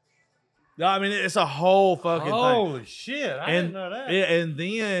up. I mean, it's a whole fucking thing. Holy shit. I didn't know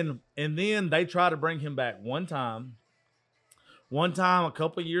that. And then they try to bring him back one time a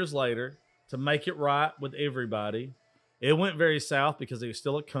couple of years later to make it right with everybody. It went very south because he was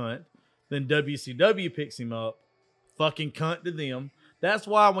still a cunt. Then WCW picks him up, fucking cunt to them. That's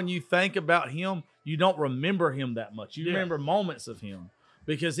why when you think about him, you don't remember him that much. You remember moments of him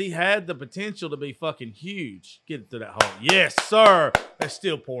because he had the potential to be fucking huge. Get it through that hole. Yes, sir. They're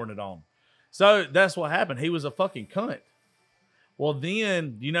still pouring it on. So that's what happened. He was a fucking cunt. Well,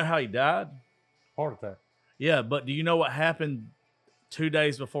 then, do you know how he died? Heart attack. Yeah, but do you know what happened 2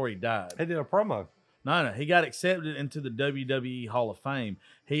 days before he died? He did a promo. No. He got accepted into the WWE Hall of Fame.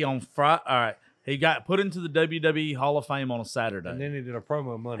 He got put into the WWE Hall of Fame on a Saturday. And then he did a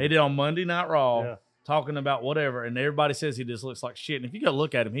promo Monday. He did on Monday Night Raw, talking about whatever, and everybody says he just looks like shit. And if you go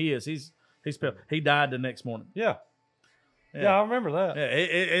look at him, he died the next morning. Yeah, I remember that. Yeah,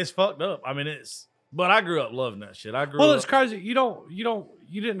 it's fucked up. I mean, but I grew up loving that shit. It's crazy. You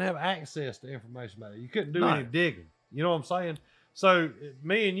didn't have access to information about it. You couldn't do any digging. You know what I'm saying? So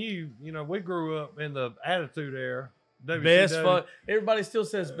me and you, we grew up in the Attitude Era. Best fuck. Everybody still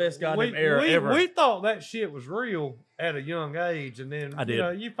says best goddamn era ever. We thought that shit was real at a young age, and then I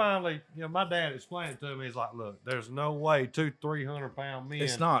did. You finally, my dad explained it to me. He's like, "Look, there's no way 200-300 pound men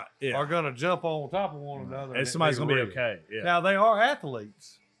it's not are gonna jump on top of one another. And somebody's gonna be okay. Yeah. Now they are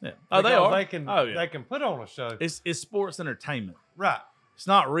athletes. Yeah. Oh, they are. They can put on a show. It's sports entertainment. Right. It's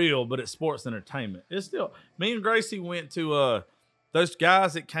not real, but it's sports entertainment. It's still. Me and Gracie went to those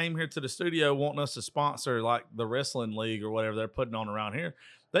guys that came here to the studio wanting us to sponsor like the wrestling league or whatever they're putting on around here.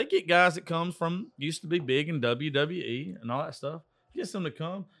 They get guys that come from used to be big in WWE and all that stuff. Gets them to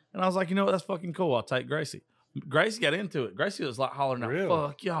come. And I was like, you know what? That's fucking cool. I'll take Gracie. Gracie got into it. Gracie was like hollering out,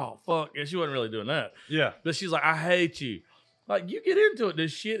 fuck y'all, fuck. And she wasn't really doing that. Yeah. But she's like, I hate you. Like, you get into it.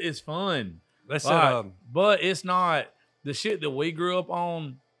 This shit is fun. That's but it's not the shit that we grew up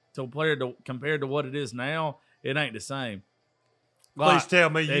on compared to what it is now. It ain't the same. Please tell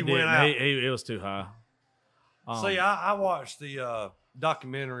me you went out. It was too high. See, I watched the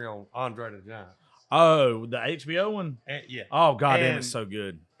documentary on Andre the Giant. Oh, the HBO one? Yeah. Oh, goddamn, it's so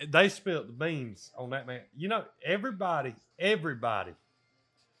good. They spilled the beans on that man. Everybody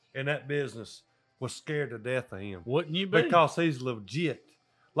in that business was scared to death of him. Wouldn't you be? Because he's legit.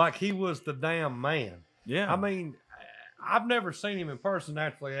 Like he was the damn man. Yeah. I mean, I've never seen him in person.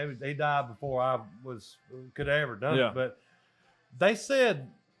 Actually, he died before I could have ever done it. But they said,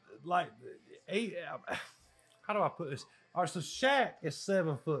 like, how do I put this? All right, so Shaq is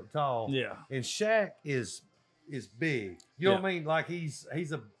 7 foot tall. Yeah. And Shaq is big. You know what I mean? Like he's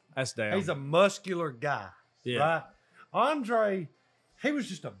a muscular guy. Yeah. Right? Andre, he was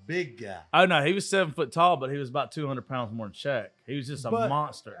just a big guy. Oh no, he was 7 foot tall, but he was about 200 pounds more than Shaq. He was just a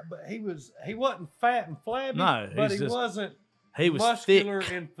monster. But he wasn't fat and flabby. No, he wasn't. He was muscular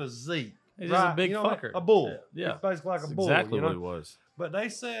thick. in physique. He's just a big fucker. A bull. Yeah. It's basically like a bull. Exactly what he was. But they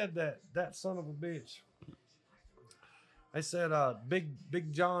said that son of a bitch, They said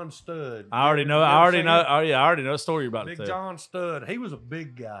Big John Studd. I already know. Oh yeah, I already know the story you're about Big to tell. John Studd. He was a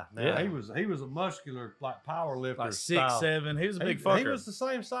big guy. Now, Yeah. he was a muscular like power lifter. Like style. 6'7". He was a big fucker. He was the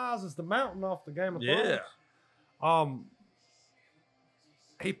same size as the mountain off the Game of Yeah. Thrones.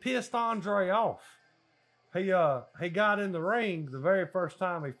 He pissed Andre off. He got in the ring the very first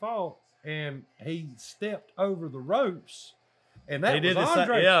time he fought, and he stepped over the ropes, and that was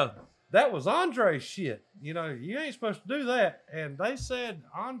Andre. Yeah. That was Andre's shit. You know, you ain't supposed to do that. And they said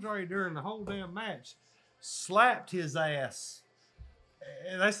Andre during the whole damn match slapped his ass.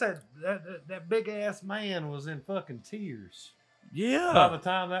 And they said that big ass man was in fucking tears by Yeah. the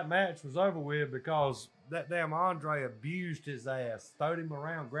time that match was over with, because that damn Andre abused his ass, throwed him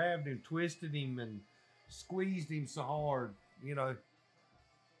around, grabbed him, twisted him, and squeezed him so hard, you know.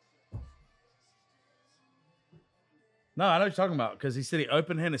 No, I know what you're talking about because he said he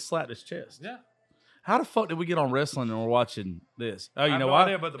open-handed slapped his chest. Yeah. How the fuck did we get on wrestling and we're watching this? Oh, you I have know no why?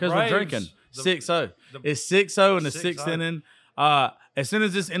 idea, but the Because we're Braves- drinking. the- 6-0. the- It's 6-0 in the 6-0. sixth inning. As soon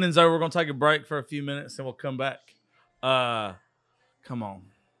as this inning's over, we're going to take a break for a few minutes and we'll come back. Come on.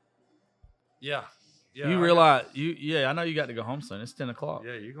 Yeah. Yeah. You realize, I know you got to go home soon. It's 10 o'clock.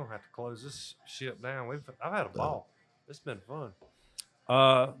 Yeah, you're gonna have to close this shit down. I've had a ball. It's been fun.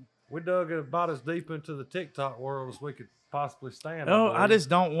 We dug about as deep into the TikTok world as we could possibly stand. No, I believe. just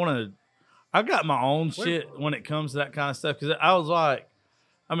don't want to. I got my own shit when it comes to that kind of stuff because I was like,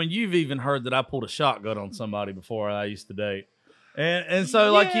 I mean, you've even heard that I pulled a shotgun on somebody before I used to date, and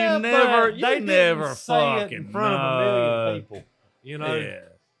so like Yeah, you never, but you they never didn't say it fucking in front of a million people. You know, Yeah,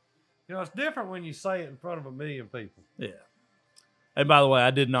 you know, it's different when you say it in front of a million people. yeah. And by the way,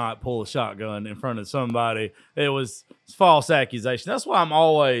 I did not pull a shotgun in front of somebody. It was false accusation. That's why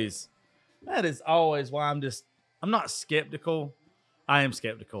that is always why I'm not skeptical. I am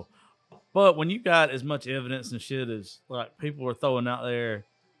skeptical. But when you got as much evidence and shit as like people are throwing out there,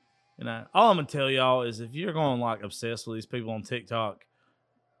 you know, all I'm gonna tell y'all is if you're going like obsess with these people on TikTok,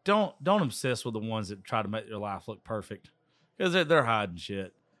 don't obsess with the ones that try to make their life look perfect because they're hiding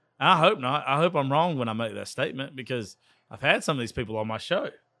shit. I hope not. I hope I'm wrong when I make that statement because I've had some of these people on my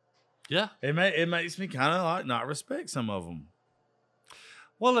show. Yeah. It makes me kind of like not respect some of them.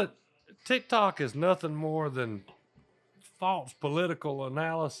 Well, TikTok is nothing more than false political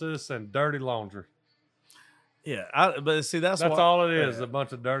analysis and dirty laundry. Yeah, but see that's all it is, yeah. a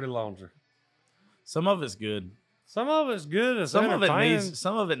bunch of dirty laundry. Some of it's good. Some of it's good. It's Some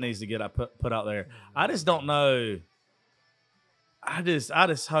of it needs to get put out there. I just don't know. I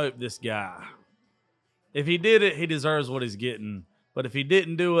just hope this guy, if he did it, he deserves what he's getting. But if he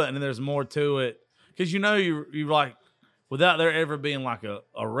didn't do it, and there's more to it, because you know you like without there ever being like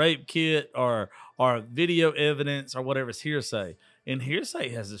a rape kit or video evidence or whatever, it's hearsay. And hearsay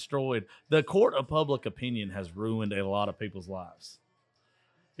has destroyed the court of public opinion, has ruined a lot of people's lives.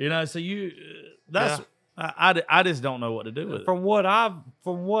 You know, so I just don't know what to do with it. From what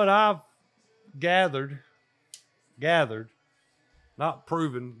I've gathered, not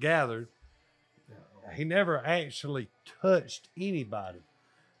proven, gathered, he never actually touched anybody.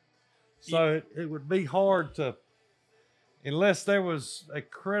 So it would be hard to, unless there was a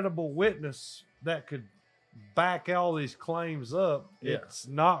credible witness that could back all these claims up, Yeah. It's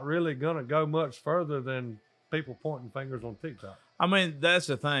not really going to go much further than people pointing fingers on TikTok. I mean, that's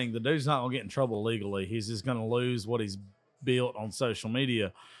the thing. The dude's not going to get in trouble legally. He's just going to lose what he's built on social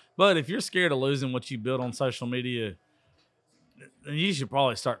media. But if you're scared of losing what you built on social media, then you should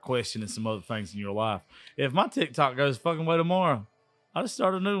probably start questioning some other things in your life. If my TikTok goes fucking way tomorrow, I just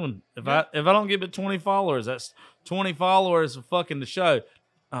start a new one. If I don't get it 20 followers, that's 20 followers of fucking the show.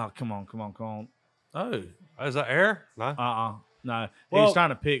 Oh, come on. Oh. Is that air? No. No. He Well- was trying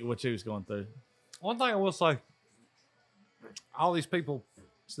to pick what you was going through. One thing I will say, all these people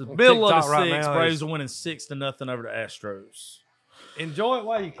It's the on middle of the TikTok right sixth. now Braves is- are winning 6-0 over the Astros. enjoy it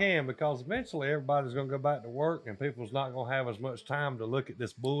while you can, because eventually everybody's going to go back to work and people's not going to have as much time to look at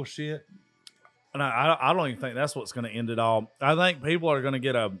this bullshit. And I don't even think that's what's going to end it all. I think people are going to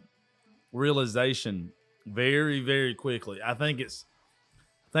get a realization very, very quickly. I think it's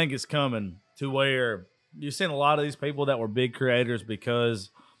coming to where you've seen a lot of these people that were big creators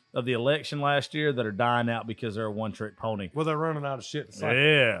because of the election last year that are dying out because they're a one-trick pony. Well, they're running out of shit to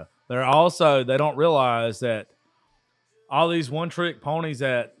say. Yeah. They don't realize that all these one-trick ponies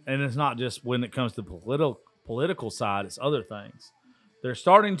and it's not just when it comes to political side, it's other things. They're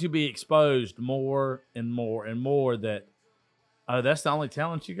starting to be exposed more and more and more that, oh, that's the only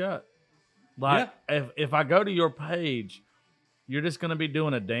talent you got. Like, if I go to your page, you're just going to be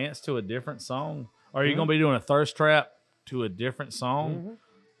doing a dance to a different song? Or are you going to be doing a thirst trap to a different song?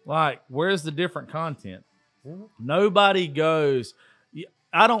 Like, where's the different content? Nobody goes,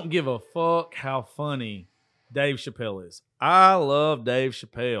 I don't give a fuck how funny Dave Chappelle is. I love Dave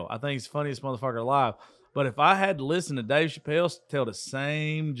Chappelle. I think he's the funniest motherfucker alive. But if I had to listen to Dave Chappelle tell the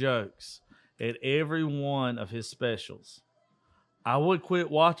same jokes at every one of his specials, I would quit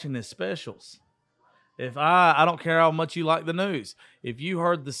watching his specials. If I don't care how much you like the news. If you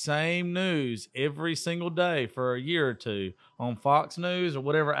heard the same news every single day for a year or two on Fox News or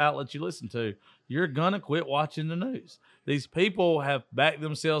whatever outlet you listen to, you're going to quit watching the news. These people have backed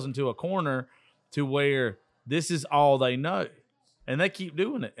themselves into a corner to where this is all they know. And they keep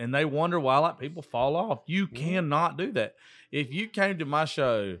doing it. And they wonder why like people fall off. You cannot do that. If you came to my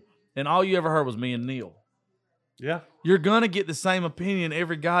show and all you ever heard was me and Neil, Yeah. you're going to get the same opinion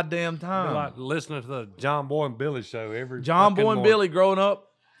every goddamn time. Like listening to the John Boy and Billy show every John fucking Boy and morning. Billy growing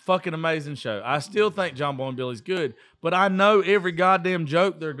up, fucking amazing show. I still think John Boy and Billy's good, but I know every goddamn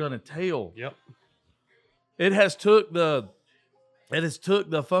joke they're going to tell. Yep. It has took the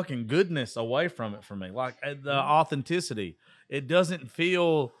fucking goodness away from it for me. Like the authenticity. It doesn't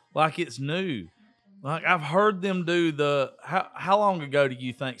feel like it's new. Like I've heard them do how long ago do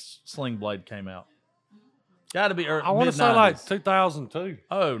you think Sling Blade came out? Got to be early. I want to say like 2002.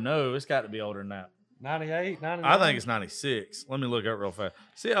 Oh no, it's got to be older than that. 98, 99. I think it's 96. Let me look up real fast.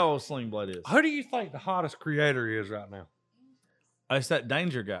 See how old Sling Blade is. Who do you think the hottest creator is right now? Oh, it's that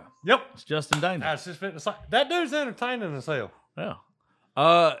Danger guy. Yep. It's Justin Danger. That's just fitting aside. That dude's entertaining as hell. Yeah.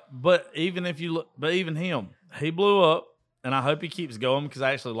 But even him, he blew up, and I hope he keeps going because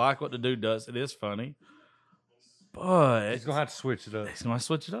I actually like what the dude does. It is funny. But He's gonna have to switch it up. he's gonna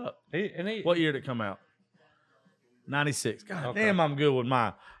switch it up. He What year did it come out? 96. God Okay. damn, I'm good with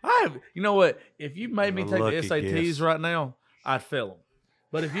mine. You know what? If you made me A take the lucky SATs guess. right now, I'd fail them.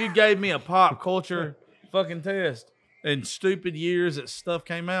 But if you gave me a pop culture fucking test and stupid years that stuff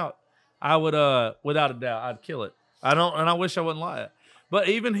came out, I would, without a doubt, I'd kill it. I wish I wouldn't lie. But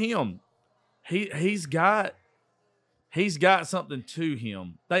even him, he's got something to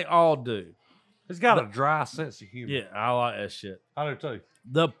him. They all do. He's got a dry sense of humor. Yeah, I like that shit. I do too.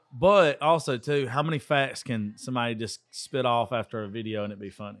 But also too, how many facts can somebody just spit off after a video and it be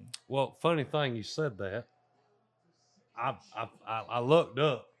funny? Well, funny thing you said that. I looked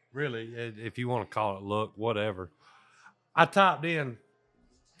up, really, if you want to call it look, whatever. I typed in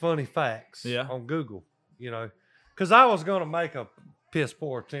funny facts on Google, because I was going to make a piss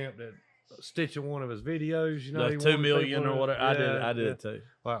poor attempt at stitching one of his videos. The 2 million or whatever. I did it too.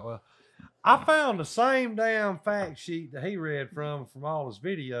 Right, well, I found the same damn fact sheet that he read from all his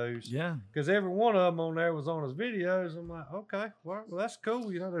videos. Yeah. Because every one of them on there was on his videos. I'm like, okay, well that's cool.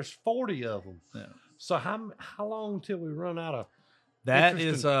 There's 40 of them. Yeah. So how long till we run out of That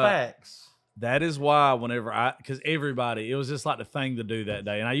interesting is facts? That is why because everybody, it was just like the thing to do that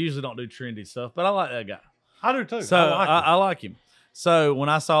day. And I usually don't do trendy stuff, but I like that guy. I do too. So I like him. So when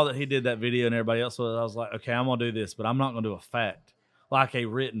I saw that he did that video and everybody else was, I was like, okay, I'm going to do this, but I'm not going to do a fact, like a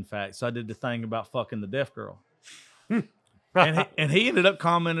written fact. So I did the thing about fucking the deaf girl. and he ended up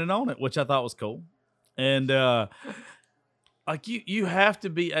commenting on it, which I thought was cool. And like you have to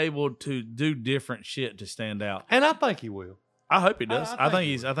be able to do different shit to stand out. And I think he will. I hope he does. I think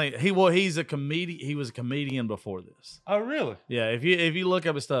he's a comedian. He was a comedian before this. Oh, really? Yeah, if you look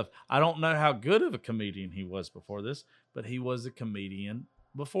up his stuff, I don't know how good of a comedian he was before this, but he was a comedian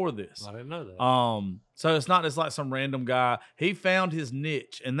before this. I didn't know that. So it's not just like some random guy. He found his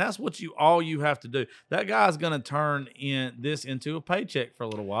niche, and that's what all you have to do. That guy's gonna turn this into a paycheck for a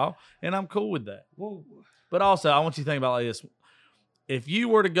little while, and I'm cool with that. Well, But also, I want you to think about like this: if you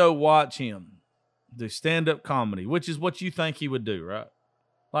were to go watch him do stand-up comedy, which is what you think he would do, right?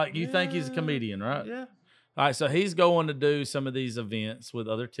 Like you think he's a comedian, right? yeah. All right, so he's going to do some of these events with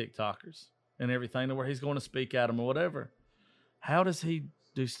other TikTokers and everything to where he's going to speak at them or whatever. How does he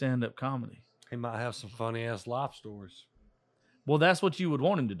do stand-up comedy? He might have some funny ass life stories. Well, that's what you would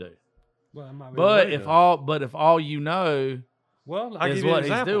want him to do. Well, that might be But what he if does. all you know, well, I'll is give you what an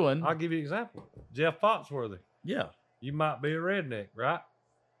he's example. doing. I'll give you an example. Jeff Foxworthy. yeah, You might be a redneck, right?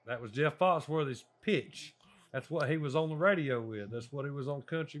 That was Jeff Foxworthy's pitch. That's what he was on the radio with. That's what he was on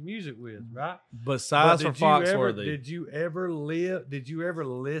country music with, right? besides from But Foxworthy. Did you ever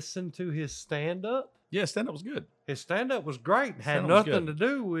listen to his stand up? Yeah, stand-up was good. His stand up was great. Had Stand-up was nothing good. to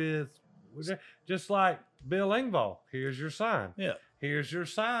do with just like Bill Engvall. Here's your sign. Yeah. Here's your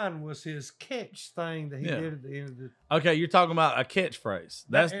sign was his catch thing that he Yeah. did at the end of the. Okay, you're talking about a catchphrase.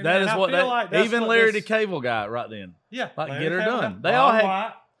 That is and I what feel like that's even what Larry this- the Cable Guy right then. Yeah, Like, Larry get her Cable done. Guy, They all Ron had-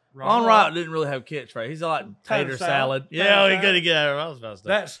 White, Ron Wright didn't really have catchphrase. He's like tater salad. Tater Yeah, he salad. could have get out. I was about to say.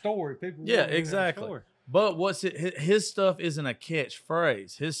 That story, people. Yeah, wanna hear that exactly. story. But his stuff isn't a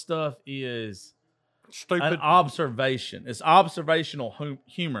catchphrase. His stuff is stupid. An observation. It's observational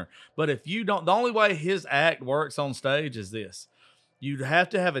humor. But if you don't, the only way his act works on stage is this. You'd have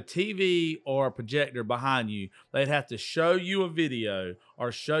to have a TV or a projector behind you. They'd have to show you a video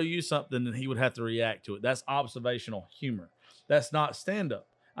or show you something, and he would have to react to it. That's observational humor. That's not stand-up.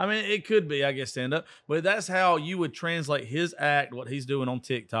 I mean, it could be, I guess, stand-up, but that's how you would translate his act, what he's doing on I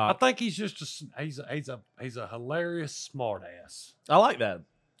TikTok. think he's just he's a hilarious smartass. I like that.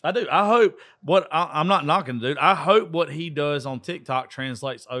 I do. I hope I'm not knocking the dude. I hope what he does on TikTok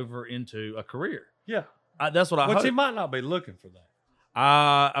translates over into a career. Yeah, That's what I hope. which he might not be looking for that.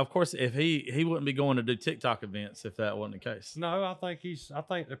 Of course, if he wouldn't be going to do TikTok events if that wasn't the case. No, I think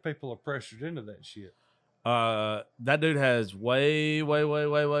that people are pressured into that shit. That dude has way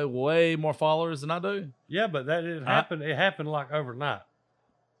more followers than I do. Yeah, but that didn't happen. It happened like overnight.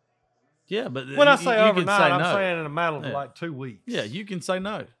 Yeah, but When I say you can overnight, say I'm no. saying in a matter of Yeah. like 2 weeks. Yeah, you can say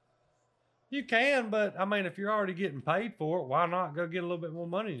no. You can, but I mean, if you're already getting paid for it, why not go get a little bit more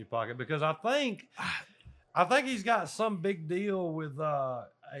money in your pocket? Because I think he's got some big deal with I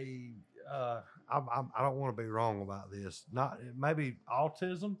don't want to be wrong about this. Not maybe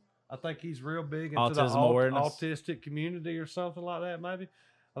autism. I think he's real big into the Autism awareness. autistic community or something like that. Maybe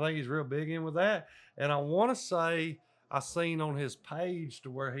I think he's real big in with that. And I want to say I seen on his page to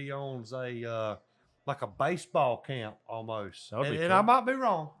where he owns a like a baseball camp almost. That would be And cool. I might be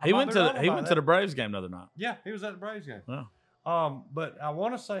wrong. He went to the Braves game the other night. Yeah, he was at the Braves game. Yeah. But I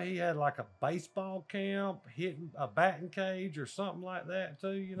want to say he had like a baseball camp, hitting a batting cage or something like that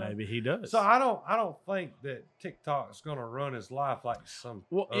too. You know, Maybe he does. So I don't think that TikTok's going to run his life like some.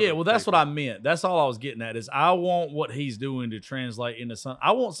 Well, other yeah, well, that's people. what I meant. That's all I was getting at is I want what he's doing to translate into something.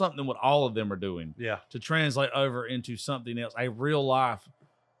 I want something what all of them are doing Yeah, to translate over into something else, a real life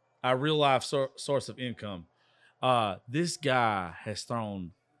source of income. This guy has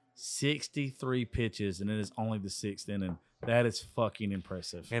thrown 63 pitches, and it is only the 6th inning. That is fucking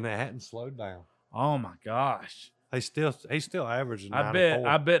impressive. and it hadn't slowed down. Oh my gosh! He's still averaging. I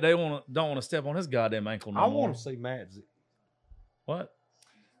 94. bet they don't want to step on his goddamn ankle no I more. want to see What?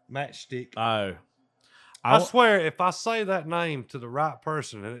 Matchstick. Oh, I swear, if I say that name to the right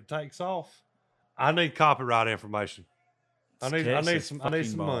person and it takes off, I need copyright information. I need some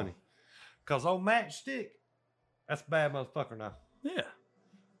money. Cause old Matchstick, that's a bad motherfucker now. Yeah.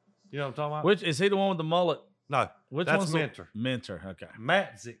 You know what I'm talking about? Which is he the one with the mullet? No, Which that's one's Mentor. Mentor. Okay.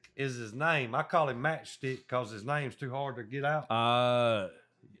 Matzik is his name. I call him Matchstick because his name's too hard to get out.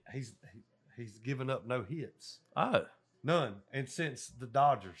 He's given up no hits, none, and since the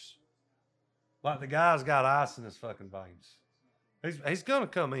Dodgers, like the guy's got ice in his fucking veins. He's gonna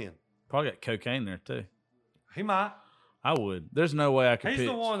come in. Probably got cocaine there too. He might. I would. There's no way I could He's pitch.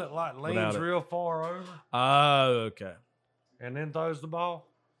 the one that like without leans it. real far over Oh, okay. and then throws the ball.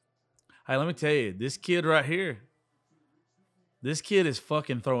 Hey, let me tell you, this kid right here, this kid is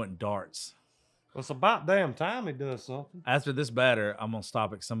fucking throwing darts. Well, it's about damn time he does something. After this batter, I'm gonna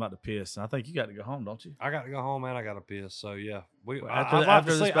stop it because I'm about to piss. And I think you got to go home, don't you? I got to go home and I got to piss. So yeah,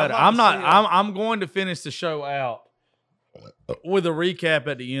 After this batter, I'm going to finish the show out with a recap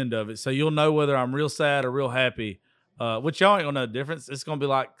at the end of it, so you'll know whether I'm real sad or real happy. Which y'all ain't gonna know the difference. It's gonna be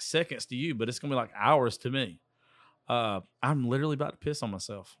like seconds to you, but it's gonna be like hours to me. I'm literally about to piss on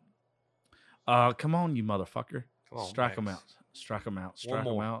myself. Come on, you motherfucker! Strike him out! Strike him out! Strike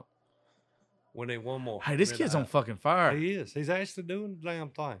him out! We need one more. Hey, this kid's on fucking fire. He is. He's actually doing the damn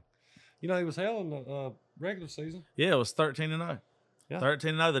thing. You know, he was hell in the regular season. Yeah, it was 13-0. Yeah.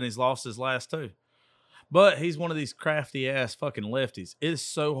 13-0. Then he's lost his last 2. But he's one of these crafty ass fucking lefties. It is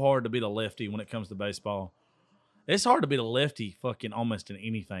so hard to beat a lefty when it comes to baseball. It's hard to beat a lefty fucking almost in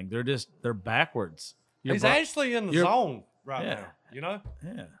anything. They're backwards. He's actually in the zone right now. You know,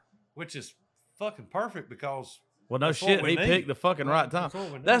 Yeah. which is fucking perfect because. Well, no That's shit. what we He need. picked the fucking right time. That's what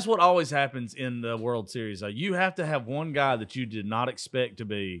we need. That's what always happens in the World Series. Though. You have to have one guy that you did not expect to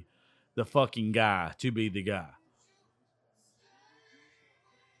be the fucking guy to be the guy.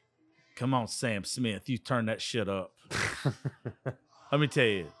 Come on, Sam Smith. You turn that shit up. Let me tell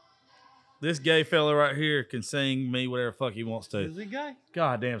you. This gay fella right here can sing me whatever the fuck he wants to. Is he gay?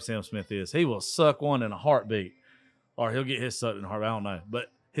 God damn, Sam Smith is. He will suck one in a heartbeat. Or he'll get his sucked in a heartbeat. I don't know. But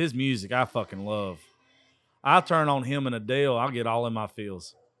his music, I fucking love. I turn on him and Adele, I'll get all in my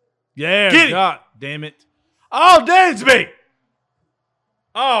feels. Yeah, Get him. God damn it. Oh, Dansby!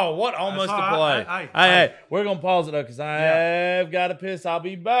 Oh, what almost That's a all play. right. Hey, we're going to pause it, though, because I have got to piss. I'll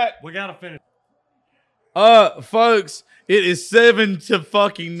be back. We gotta finish. Folks, it is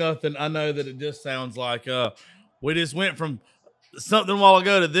 7-0. I know that it just sounds like we just went from something a while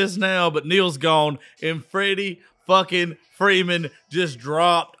ago to this now, but Neil's gone, and Freddie fucking Freeman just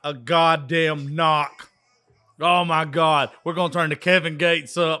dropped a goddamn knock. Oh, my God. We're going to turn the Kevin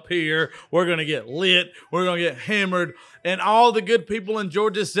Gates up here. We're going to get lit. We're going to get hammered. And all the good people in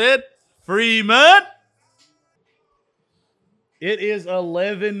Georgia said, Freeman. It is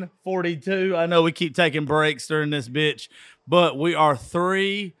 11:42. I know we keep taking breaks during this bitch, but we are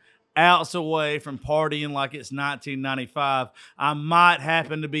 3 outs away from partying like it's 1995. I might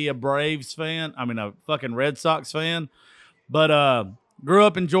happen to be a Braves fan. I mean, a fucking Red Sox fan. But grew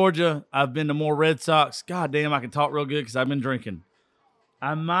up in Georgia. I've been to more Red Sox. God damn, I can talk real good because I've been drinking.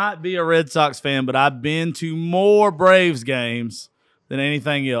 I might be a Red Sox fan, but I've been to more Braves games than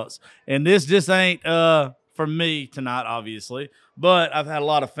anything else. And this just ain't for me tonight, obviously. But I've had a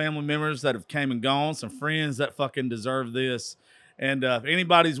lot of family members that have came and gone, some friends that fucking deserve this. And if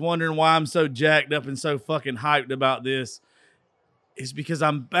anybody's wondering why I'm so jacked up and so fucking hyped about this, it's because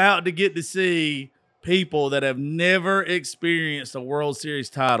I'm about to get to see people that have never experienced a World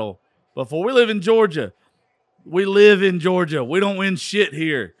Series title before. We live in Georgia. We live in Georgia. We don't win shit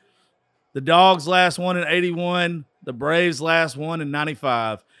here. The Dogs last one in 81. The Braves last one in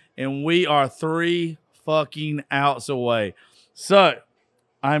 95. And we are 3 fucking outs away. So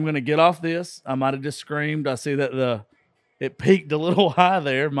I'm going to get off this. I might have just screamed. I see that it peaked a little high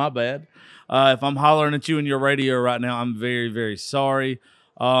there. My bad. If I'm hollering at you in your radio right now, I'm very, very sorry.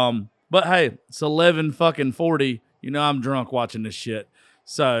 But hey, it's 11:40. You know I'm drunk watching this shit.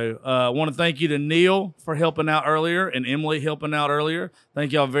 So I want to thank you to Neil for helping out earlier and Emily helping out earlier.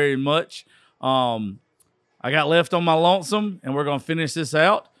 Thank y'all very much. I got left on my lonesome, and we're going to finish this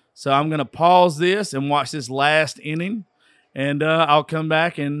out. So I'm going to pause this and watch this last inning, and I'll come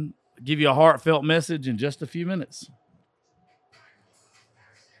back and give you a heartfelt message in just a few minutes.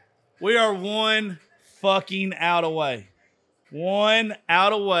 We are 1 fucking out away. 1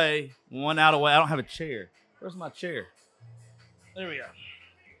 out away. 1 out away. I don't have a chair. Where's my chair? There we go.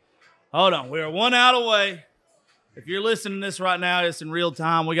 Hold on. We are 1 out away. If you're listening to this right now, it's in real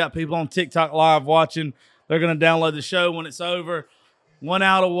time. We got people on TikTok live watching. They're going to download the show when it's over. 1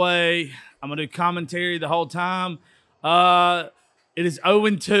 out away. I'm going to do commentary the whole time. It is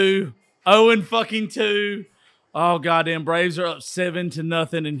 0-2. 0-2. Oh, goddamn. Braves are up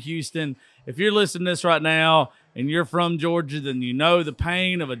 7-0 in Houston. If you're listening to this right now and you're from Georgia, then you know the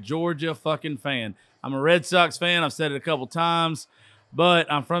pain of a Georgia fucking fan. I'm a Red Sox fan. I've said it a couple times, but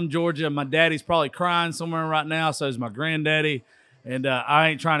I'm from Georgia. My daddy's probably crying somewhere right now. So is my granddaddy. And I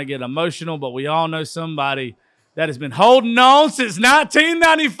ain't trying to get emotional, but we all know somebody that has been holding on since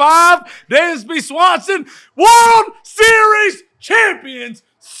 1995. Dansby Swanson, World Series champions.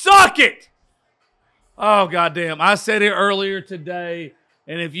 Suck it. Oh, goddamn. I said it earlier today,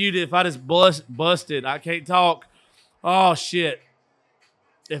 and if I just busted, I can't talk. Oh, shit.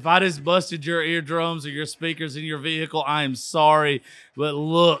 If I just busted your eardrums or your speakers in your vehicle, I am sorry. But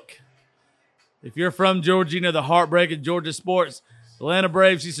look, if you're from Georgia, you know the heartbreak of Georgia sports. Atlanta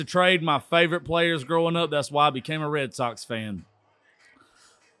Braves used to trade my favorite players growing up. That's why I became a Red Sox fan.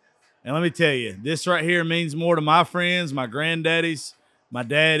 And let me tell you, this right here means more to my friends, my granddaddies, my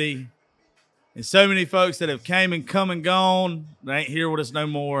daddy, and so many folks that have came and come and gone. They ain't here with us no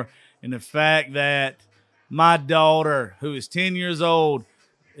more. And the fact that my daughter, who is 10 years old,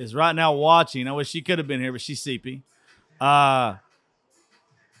 is right now watching. I wish she could have been here, but she's sleepy.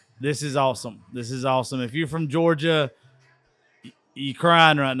 This is awesome. This is awesome. If you're from Georgia, you're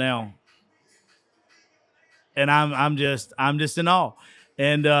crying right now. And I'm just in awe.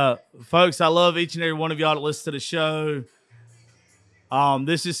 And folks, I love each and every one of y'all that listen to the show.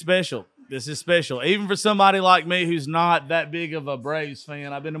 This is special. This is special. Even for somebody like me who's not that big of a Braves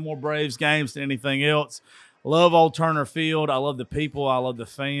fan. I've been to more Braves games than anything else. Love Old Turner Field. I love the people. I love the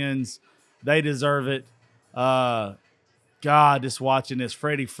fans. They deserve it. God, just watching this.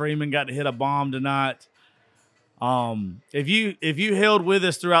 Freddie Freeman got to hit a bomb tonight. If you held with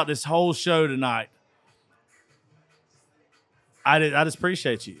us throughout this whole show tonight, I just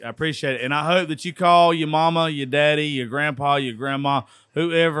appreciate you. I appreciate it. And I hope that you call your mama, your daddy, your grandpa, your grandma,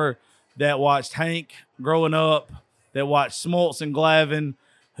 whoever that watched Hank growing up, that watched Smoltz and Glavin,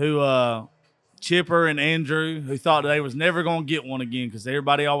 who Chipper and Andrew, who thought they was never going to get one again because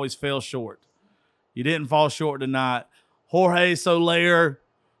everybody always fell short. You didn't fall short tonight. Jorge Soler,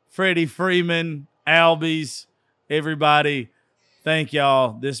 Freddie Freeman, Albies, everybody, thank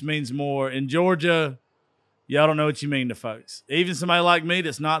y'all. This means more. In Georgia, y'all don't know what you mean to folks. Even somebody like me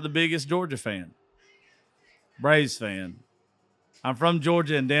that's not the biggest Georgia fan. Braves fan. I'm from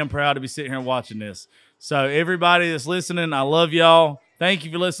Georgia and damn proud to be sitting here watching this. So everybody that's listening, I love y'all. Thank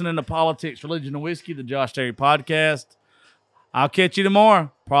you for listening to Politics, Religion, and Whiskey, the Josh Terry podcast. I'll catch you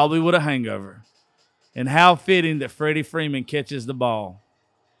tomorrow, probably with a hangover. And how fitting that Freddie Freeman catches the ball.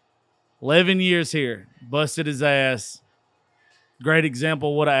 11 years here, busted his ass. Great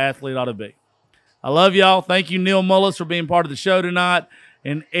example of what an athlete ought to be. I love y'all. Thank you, Neil Mullis, for being part of the show tonight,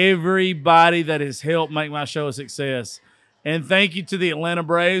 and everybody that has helped make my show a success. And thank you to the Atlanta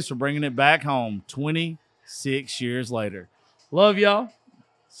Braves for bringing it back home 26 years later. Love y'all.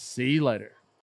 See you later.